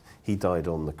 Yes, he died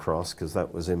on the cross because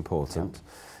that was important.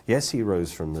 Yes, he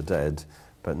rose from the dead,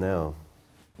 but now,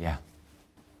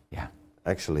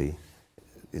 actually,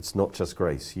 it's not just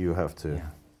grace. You have to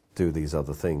do these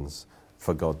other things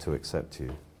for God to accept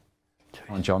you.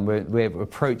 Come on, John, we're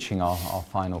approaching our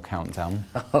final countdown.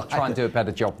 Try and do a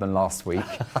better job than last week.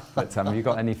 But have you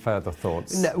got any further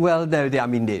thoughts? No, I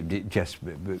mean, just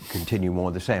continue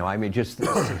more the same. I mean, just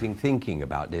sitting thinking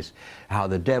about this, how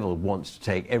the devil wants to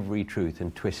take every truth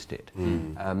and twist it,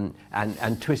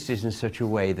 and twist it in such a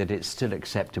way that it's still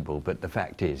acceptable. But the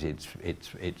fact is,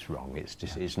 it's wrong.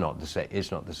 It's not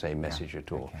the same message at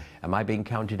all. Okay. Am I being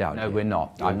counted out? No, here? we're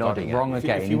not. You're I've got nodding it at wrong me.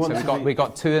 again. you want So we've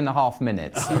got 2.5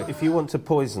 minutes. So If you want to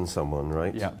poison someone,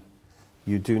 right? yeah,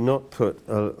 You do not put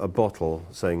a bottle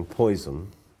saying poison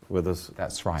with a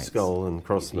that's right. skull and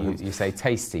cross lines. You say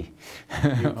tasty.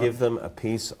 You give them a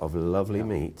piece of lovely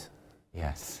meat,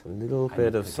 Yes. a little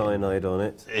bit of cyanide on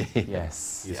it,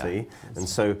 Yes. you see. And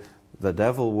so the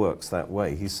devil works that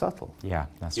way. He's subtle. Yeah,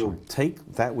 that's He'll right.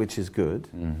 take that which is good,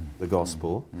 the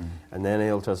gospel, and then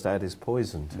he'll just add his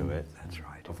poison to it. That's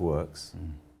right. Of works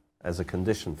as a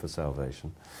condition for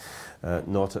salvation,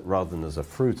 rather than as a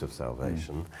fruit of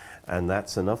salvation. And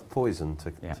that's enough poison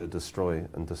to destroy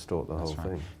and distort the whole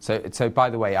thing. So by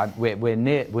the way, we're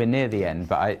near the end,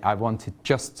 but I wanted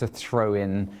just to throw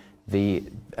in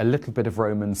a little bit of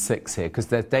Romans 6 here, because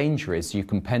the danger is you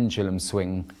can pendulum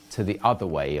swing to the other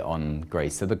way on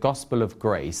grace. So the gospel of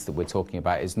grace that we're talking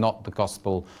about is not the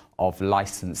gospel of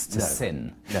license to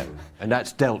sin. No, and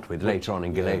that's dealt with later on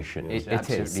in Galatians.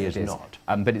 It is not.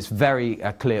 But it's very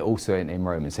clear also in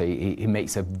Romans. So he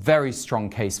makes a very strong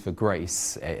case for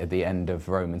grace at the end of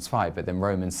Romans 5, but then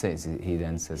Romans 6, he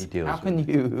then says, how can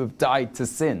you who have died to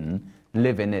sin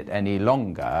live in it any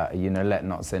longer? Let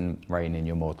not sin reign in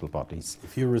your mortal bodies.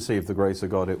 If you receive the grace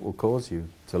of God, it will cause you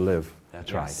to live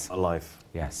That's right. a life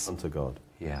Yes. unto God.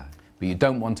 Yeah. But you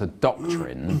don't want a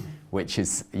doctrine which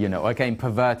is, again,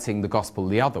 perverting the gospel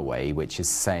the other way, which is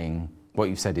saying, what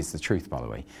you've said is the truth, by the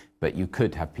way, but you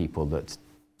could have people that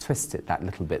twist it that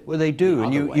little bit. Well, they do, the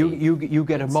and other you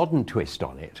get a modern twist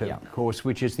on it, Yeah. of course,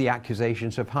 which is the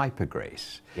accusations of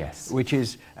hypergrace. Yes. Which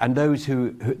is, and those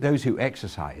who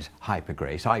exercise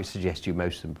hypergrace, I suggest you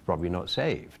most of them are probably not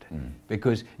saved,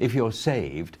 because if you're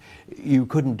saved, you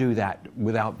couldn't do that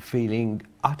without feeling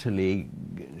utterly,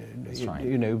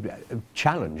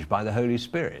 challenged by the Holy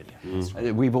Spirit.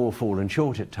 We've all fallen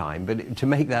short at times, but to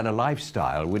make that a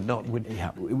lifestyle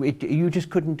you just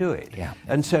couldn't do it. Yeah.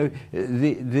 And so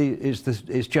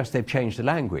it's just they've changed the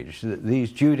language.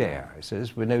 These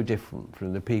Judaizers were no different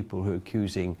from the people who are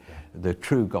accusing the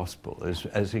true gospel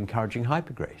as encouraging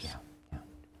hypergrace.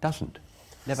 Yeah.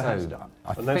 Never has done.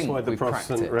 And that's why the we've cracked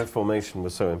Protestant it. Reformation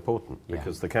was so important, Yeah.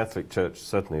 because the Catholic Church,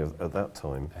 certainly at that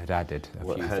time, Had added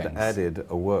a few had things. added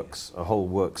a whole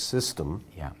works system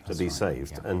Yeah, to that's be right.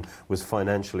 saved, Yeah. and was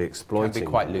financially Can exploiting be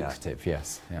quite that. lucrative,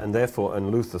 yes. Yeah. And therefore,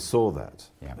 Luther saw that,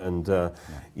 Yeah. and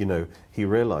he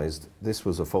realized this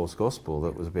was a false gospel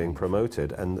that was being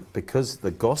promoted, and because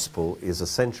the gospel is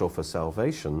essential for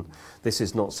salvation, this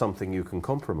is not something you can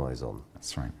compromise on,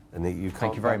 That's right. and that you can't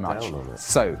Thank you very back much. down on it.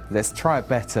 So let's try a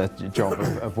better job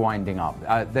of winding up.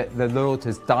 The Lord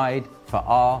has died for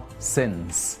our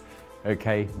sins,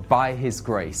 okay, by his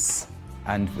grace.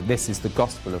 And this is the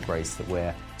gospel of grace that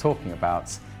we're talking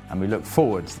about. And we look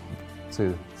forward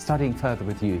to studying further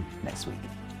with you next week.